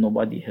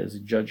 Nobody has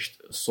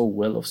judged so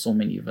well of so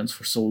many events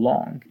for so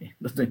long in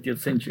the 20th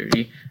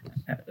century.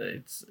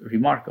 It's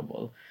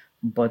remarkable.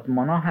 But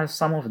Manon has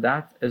some of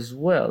that as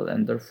well,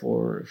 and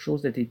therefore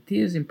shows that it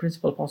is in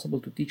principle possible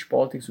to teach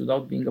politics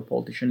without being a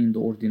politician in the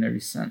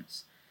ordinary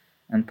sense.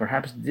 And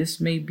perhaps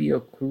this may be a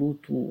clue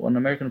to an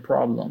American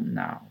problem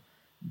now,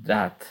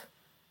 that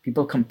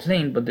people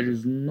complain, but there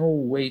is no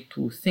way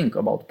to think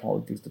about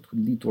politics that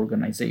could lead to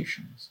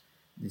organizations.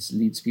 This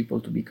leads people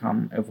to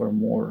become ever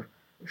more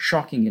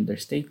shocking in their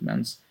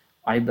statements,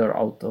 either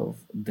out of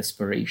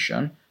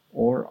desperation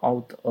or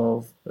out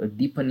of a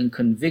deepening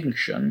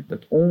conviction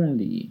that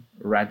only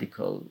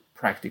radical,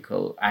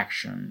 practical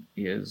action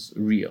is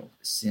real,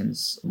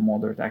 since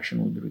moderate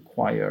action would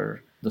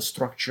require the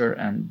structure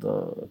and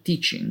the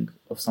teaching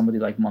of somebody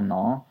like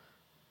Manon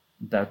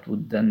that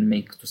would then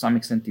make, to some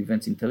extent,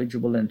 events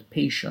intelligible and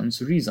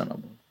patience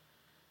reasonable.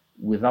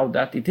 Without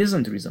that, it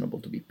isn't reasonable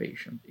to be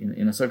patient.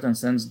 In a certain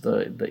sense,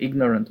 the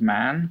ignorant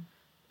man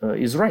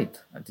is right.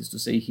 That is to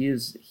say,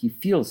 he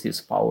feels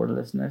his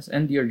powerlessness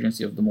and the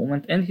urgency of the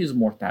moment and his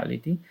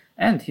mortality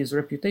and his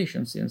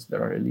reputation, since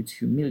there are elites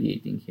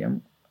humiliating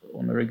him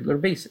on a regular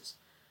basis.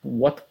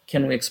 What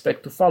can we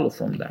expect to follow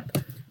from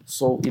that?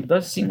 So it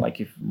does seem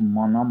like if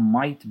Manon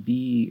might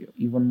be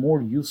even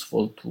more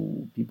useful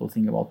to people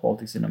thinking about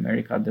politics in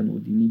America than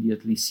would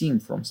immediately seem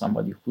from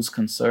somebody whose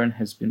concern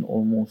has been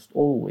almost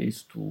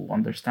always to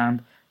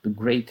understand the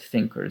great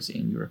thinkers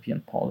in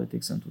European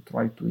politics and to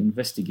try to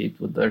investigate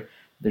whether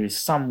there is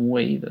some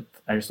way that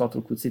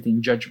Aristotle could sit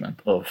in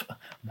judgment of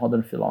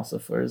modern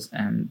philosophers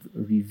and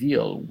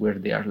reveal where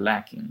they are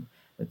lacking.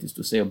 That is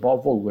to say,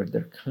 above all, where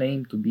their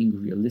claim to being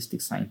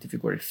realistic,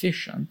 scientific, or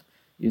efficient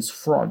is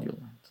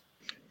fraudulent.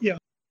 Yeah,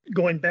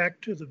 going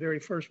back to the very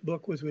first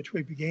book with which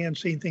we began,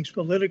 Seeing Things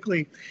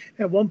Politically,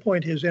 at one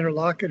point his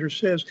interlocutor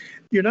says,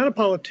 "You're not a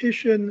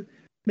politician,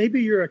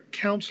 maybe you're a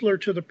counselor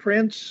to the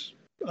prince,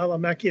 a la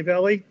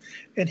Machiavelli."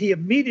 And he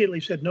immediately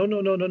said, no,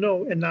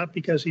 and not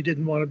because he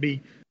didn't want to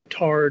be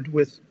tarred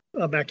with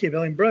a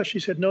Machiavellian brush. He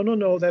said,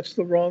 no, that's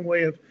the wrong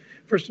way of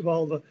first of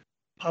all, the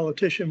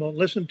politician won't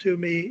listen to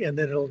me, and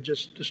then it'll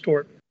just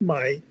distort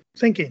my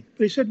thinking.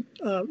 But he said,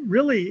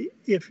 really,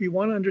 if you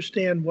want to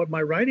understand what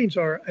my writings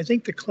are, I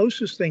think the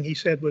closest thing he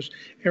said was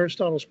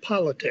Aristotle's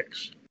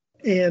Politics.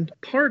 And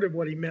part of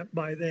what he meant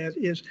by that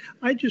is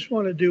I just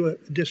want to do a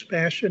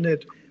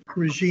dispassionate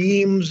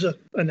regimes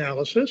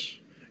analysis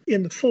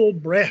in the full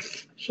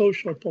breadth,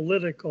 social,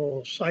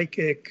 political,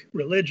 psychic,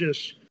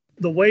 religious,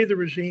 the way the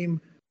regime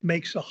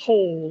makes a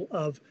whole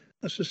of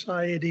a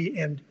society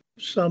and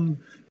some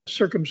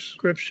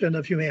circumscription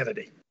of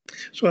humanity.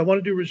 So I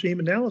want to do regime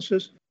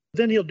analysis.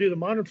 Then he'll do the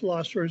modern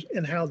philosophers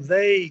and how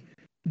they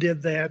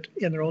did that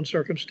in their own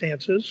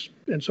circumstances.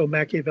 And so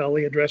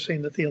Machiavelli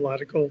addressing the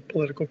theological,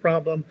 political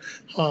problem,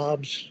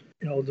 Hobbes,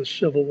 the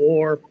Civil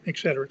War, et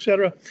cetera, et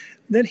cetera.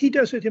 Then he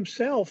does it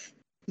himself,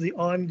 the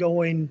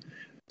ongoing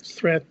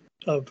threat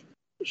of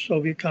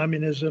Soviet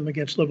communism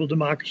against liberal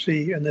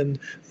democracy, and then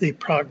the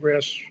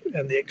progress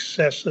and the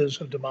excesses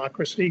of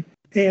democracy.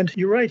 And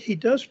you're right, he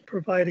does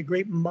provide a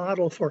great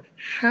model for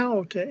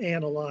how to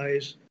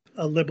analyze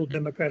a liberal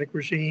democratic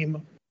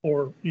regime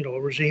or, a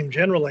regime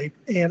generally.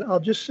 And I'll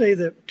just say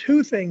that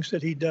two things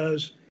that he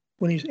does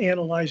when he's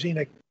analyzing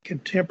a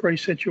contemporary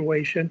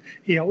situation,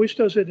 he always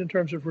does it in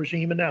terms of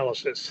regime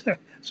analysis.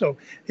 So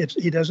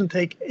he doesn't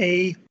take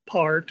a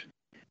part,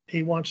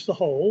 he wants the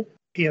whole.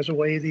 He has a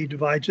way that he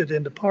divides it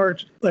into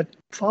parts. But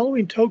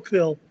following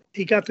Tocqueville,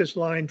 he got this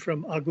line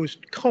from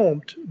Auguste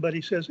Comte, but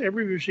he says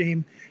every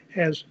regime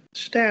has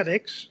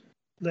statics,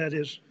 that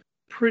is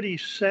pretty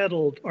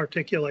settled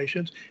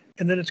articulations,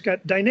 and then it's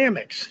got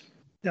dynamics.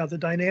 Now, the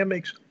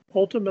dynamics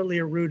ultimately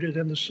are rooted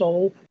in the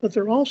soul, but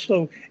they're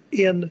also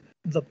in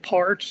the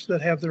parts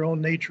that have their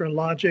own nature and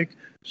logic.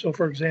 So,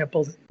 for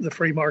example, the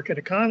free market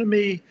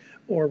economy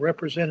or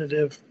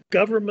representative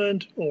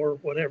government or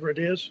whatever it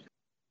is.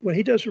 When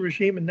he does a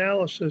regime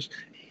analysis,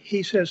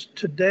 he says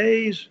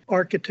today's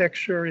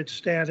architecture, its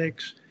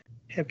statics,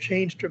 have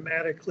changed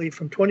dramatically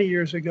from 20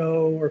 years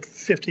ago or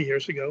 50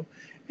 years ago.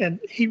 And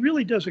he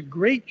really does a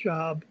great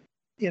job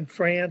in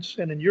France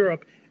and in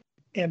Europe.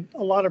 And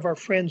a lot of our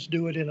friends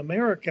do it in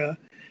America,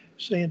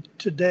 saying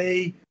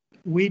today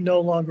we no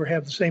longer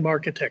have the same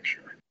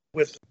architecture.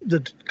 With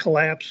the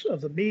collapse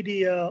of the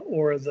media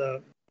or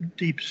the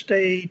deep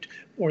state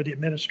or the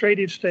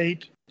administrative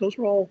state, those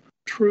are all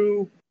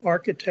true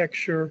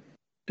architecture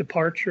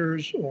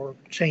departures or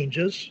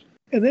changes.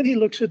 And then he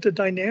looks at the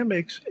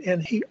dynamics,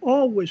 and he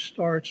always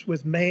starts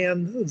with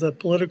man, the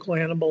political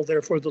animal,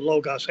 therefore the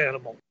logos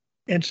animal.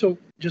 And so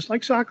just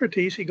like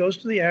Socrates, he goes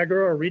to the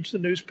agora or reads the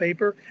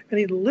newspaper, and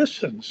he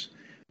listens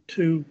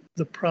to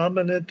the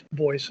prominent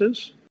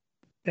voices,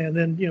 and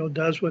then,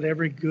 does what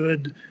every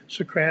good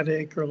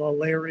Socratic or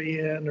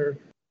Lalerian or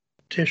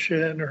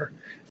Titian or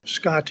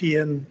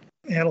Scottian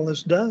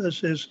analyst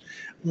does, is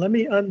let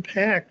me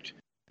unpack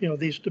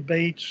these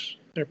debates,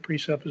 their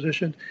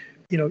presuppositions.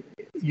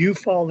 You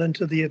fall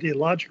into the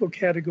ideological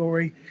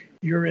category.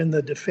 You're in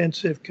the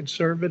defensive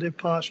conservative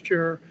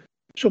posture.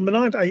 So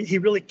Menand, he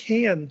really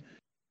can,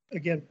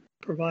 again,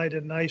 provide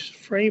a nice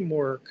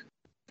framework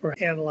for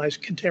analyze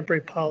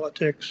contemporary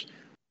politics,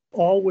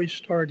 always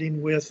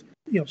starting with,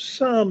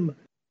 some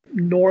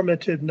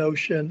normative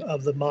notion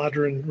of the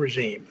modern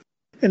regime.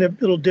 And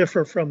it'll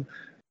differ from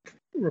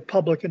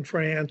Republican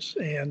France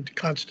and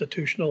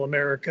constitutional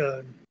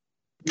America.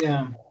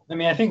 Yeah.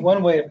 I think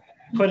one way of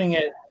putting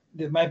it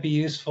that might be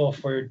useful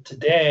for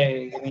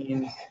today,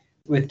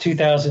 with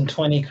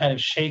 2020 kind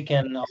of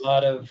shaken a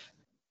lot of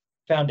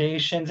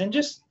foundations, and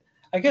just,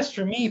 I guess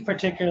for me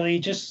particularly,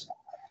 just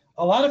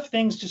a lot of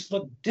things just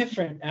look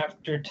different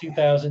after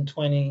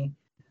 2020.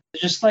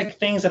 Just like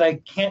things that I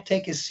can't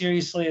take as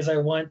seriously as I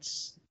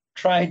once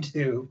tried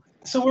to.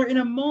 So we're in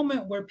a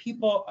moment where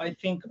people, I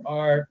think,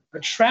 are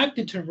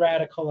attracted to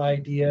radical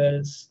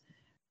ideas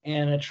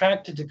and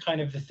attracted to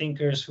kind of the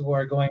thinkers who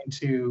are going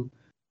to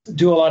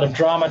do a lot of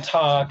drama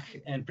talk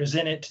and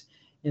present it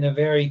in a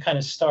very kind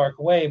of stark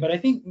way. But I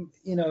think,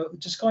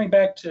 just going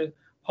back to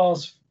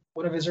Paul's,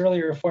 one of his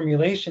earlier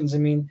formulations,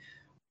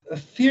 a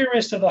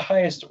theorist of the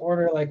highest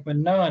order like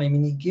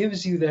Menand, he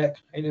gives you that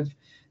kind of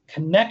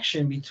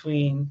connection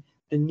between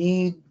the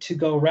need to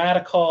go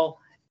radical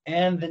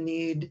and the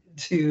need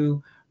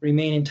to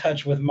remain in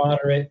touch with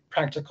moderate,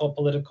 practical,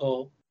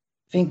 political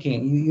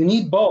thinking. You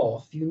need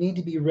both. You need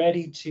to be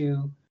ready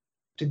to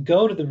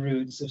go to the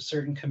roots of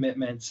certain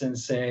commitments and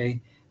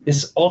say,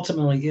 this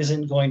ultimately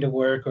isn't going to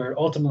work, or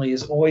ultimately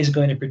is always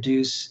going to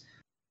produce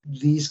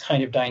these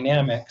kind of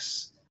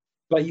dynamics.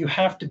 But you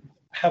have to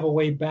have a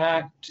way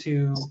back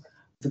to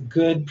the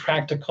good,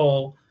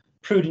 practical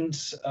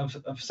prudence of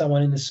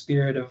someone in the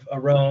spirit of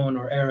Aron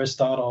or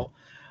Aristotle,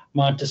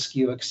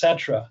 Montesquieu,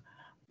 etc.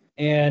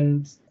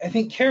 And I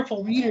think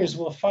careful readers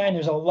will find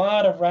there's a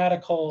lot of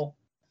radical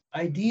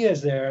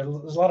ideas there.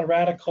 There's a lot of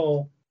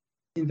radical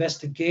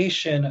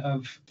investigation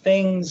of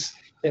things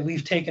that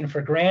we've taken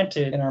for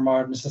granted in our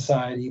modern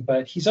society,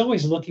 but he's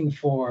always looking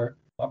for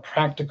a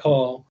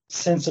practical,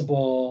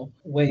 sensible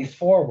way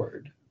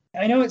forward.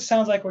 I know it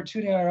sounds like we're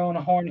tooting our own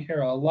horn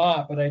here a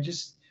lot, but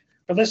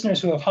for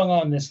listeners who have hung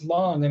on this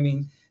long,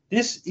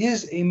 this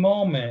is a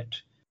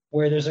moment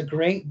where there's a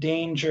great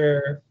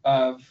danger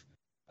of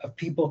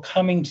people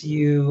coming to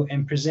you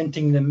and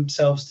presenting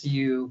themselves to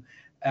you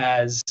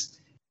as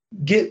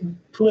get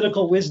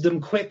political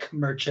wisdom quick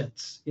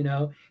merchants.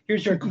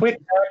 Here's your quick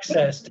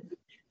access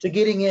to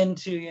getting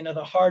into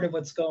the heart of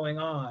what's going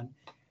on.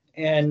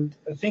 And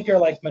a thinker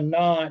like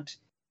Menant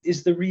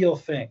is the real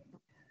thing.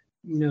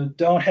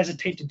 Don't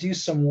hesitate to do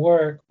some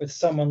work with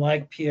someone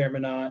like Pierre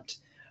Menant,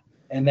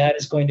 and that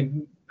is going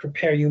to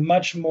prepare you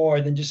much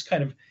more than just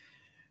kind of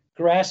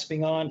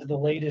grasping on to the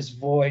latest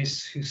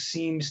voice who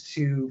seems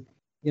to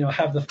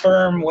have the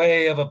firm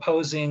way of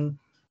opposing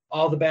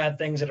all the bad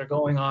things that are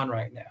going on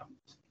right now.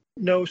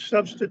 No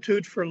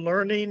substitute for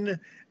learning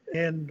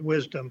and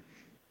wisdom.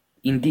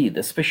 Indeed,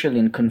 especially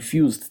in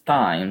confused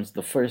times,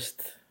 the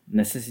first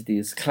necessity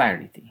is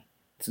clarity.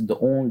 It's the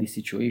only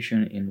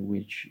situation in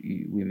which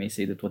we may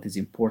say that what is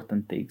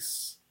important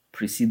takes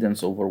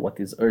precedence over what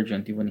is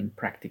urgent, even in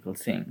practical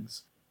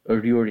things. A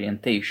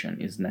reorientation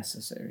is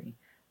necessary.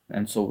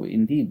 And so,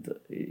 indeed,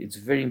 it's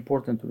very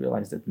important to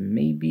realize that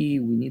maybe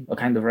we need a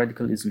kind of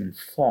radicalism in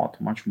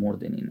thought much more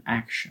than in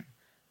action,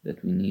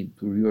 that we need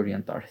to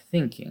reorient our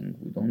thinking.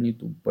 We don't need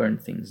to burn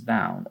things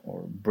down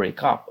or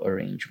break up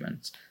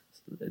arrangements,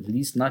 at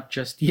least not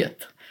just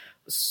yet.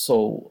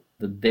 So,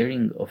 the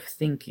daring of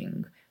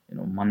thinking,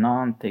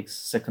 Menant takes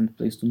second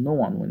place to no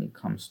one when it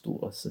comes to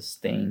a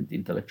sustained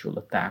intellectual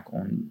attack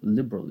on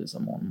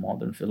liberalism, on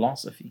modern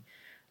philosophy.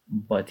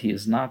 But he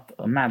is not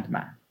a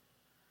madman.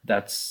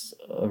 That's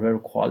a rare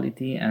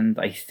quality, and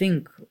I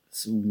think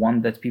it's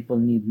one that people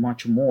need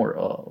much more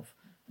of.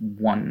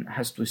 One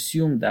has to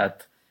assume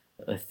that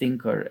a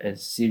thinker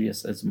as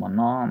serious as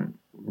Menant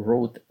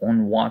wrote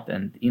on what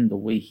and in the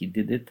way he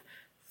did it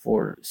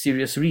for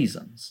serious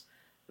reasons.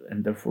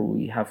 And therefore,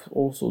 we have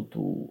also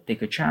to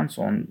take a chance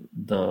on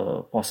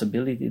the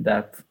possibility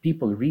that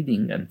people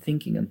reading and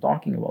thinking and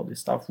talking about this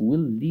stuff will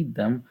lead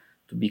them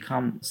to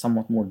become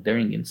somewhat more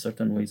daring in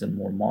certain ways and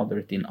more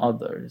moderate in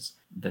others.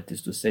 That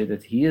is to say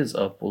that he is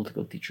a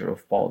political teacher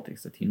of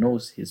politics, that he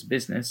knows his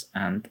business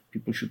and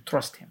people should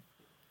trust him.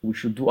 We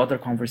should do other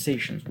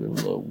conversations.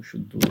 We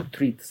should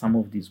treat some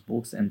of these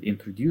books and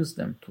introduce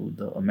them to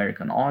the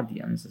American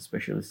audience,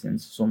 especially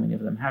since so many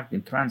of them have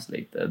been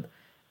translated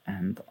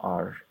and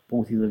are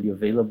both easily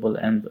available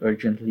and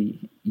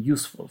urgently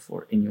useful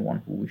for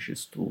anyone who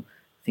wishes to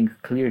think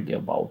clearly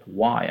about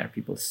why are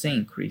people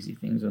saying crazy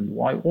things and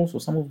why also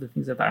some of the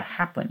things that are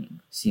happening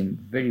seem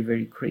very,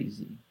 very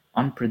crazy,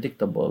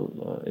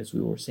 unpredictable, as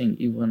we were saying,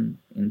 even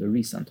in the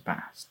recent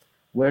past.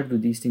 Where do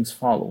these things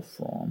follow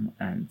from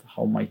and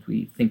how might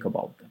we think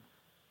about them?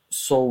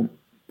 So,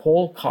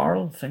 Paul,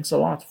 Carl, thanks a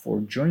lot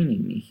for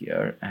joining me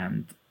here,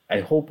 and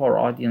I hope our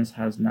audience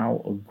has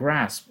now a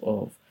grasp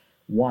of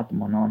what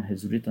Menant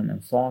has written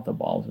and thought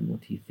about and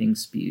what he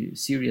thinks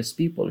serious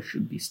people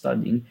should be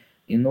studying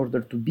in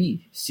order to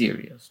be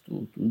serious,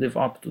 to live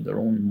up to their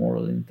own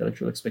moral and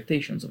intellectual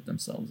expectations of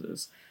themselves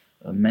as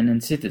men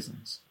and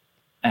citizens.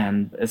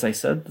 And as I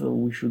said,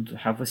 we should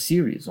have a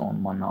series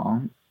on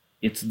Menant.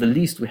 It's the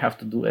least we have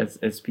to do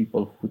as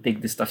people who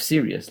take this stuff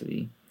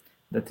seriously.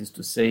 That is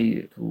to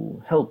say,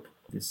 to help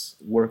this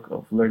work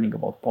of learning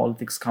about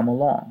politics come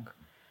along.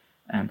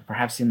 And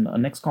perhaps in the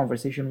next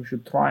conversation, we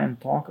should try and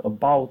talk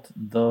about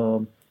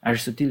the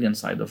Aristotelian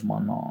side of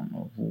Menant,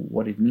 of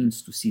what it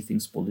means to see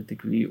things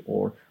politically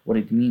or what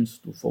it means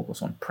to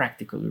focus on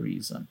practical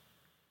reason.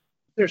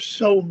 There's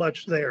so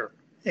much there.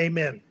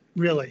 Amen.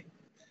 Really.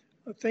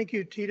 Thank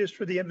you, Titus,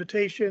 for the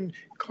invitation.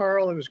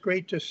 Carl, it was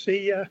great to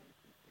see you.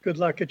 Good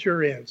luck at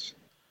your ends.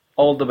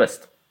 All the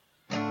best.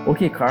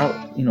 Okay, Carl,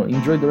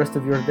 enjoy the rest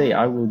of your day.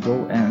 I will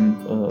go and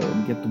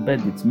get to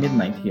bed. It's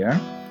midnight here.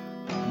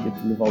 I get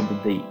to live out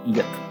the day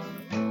yet.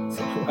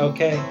 So,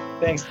 okay,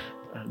 thanks.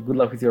 Good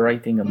luck with your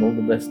writing and all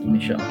the best to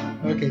Michelle.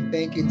 Okay,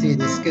 thank you,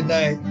 Titus. Good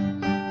night.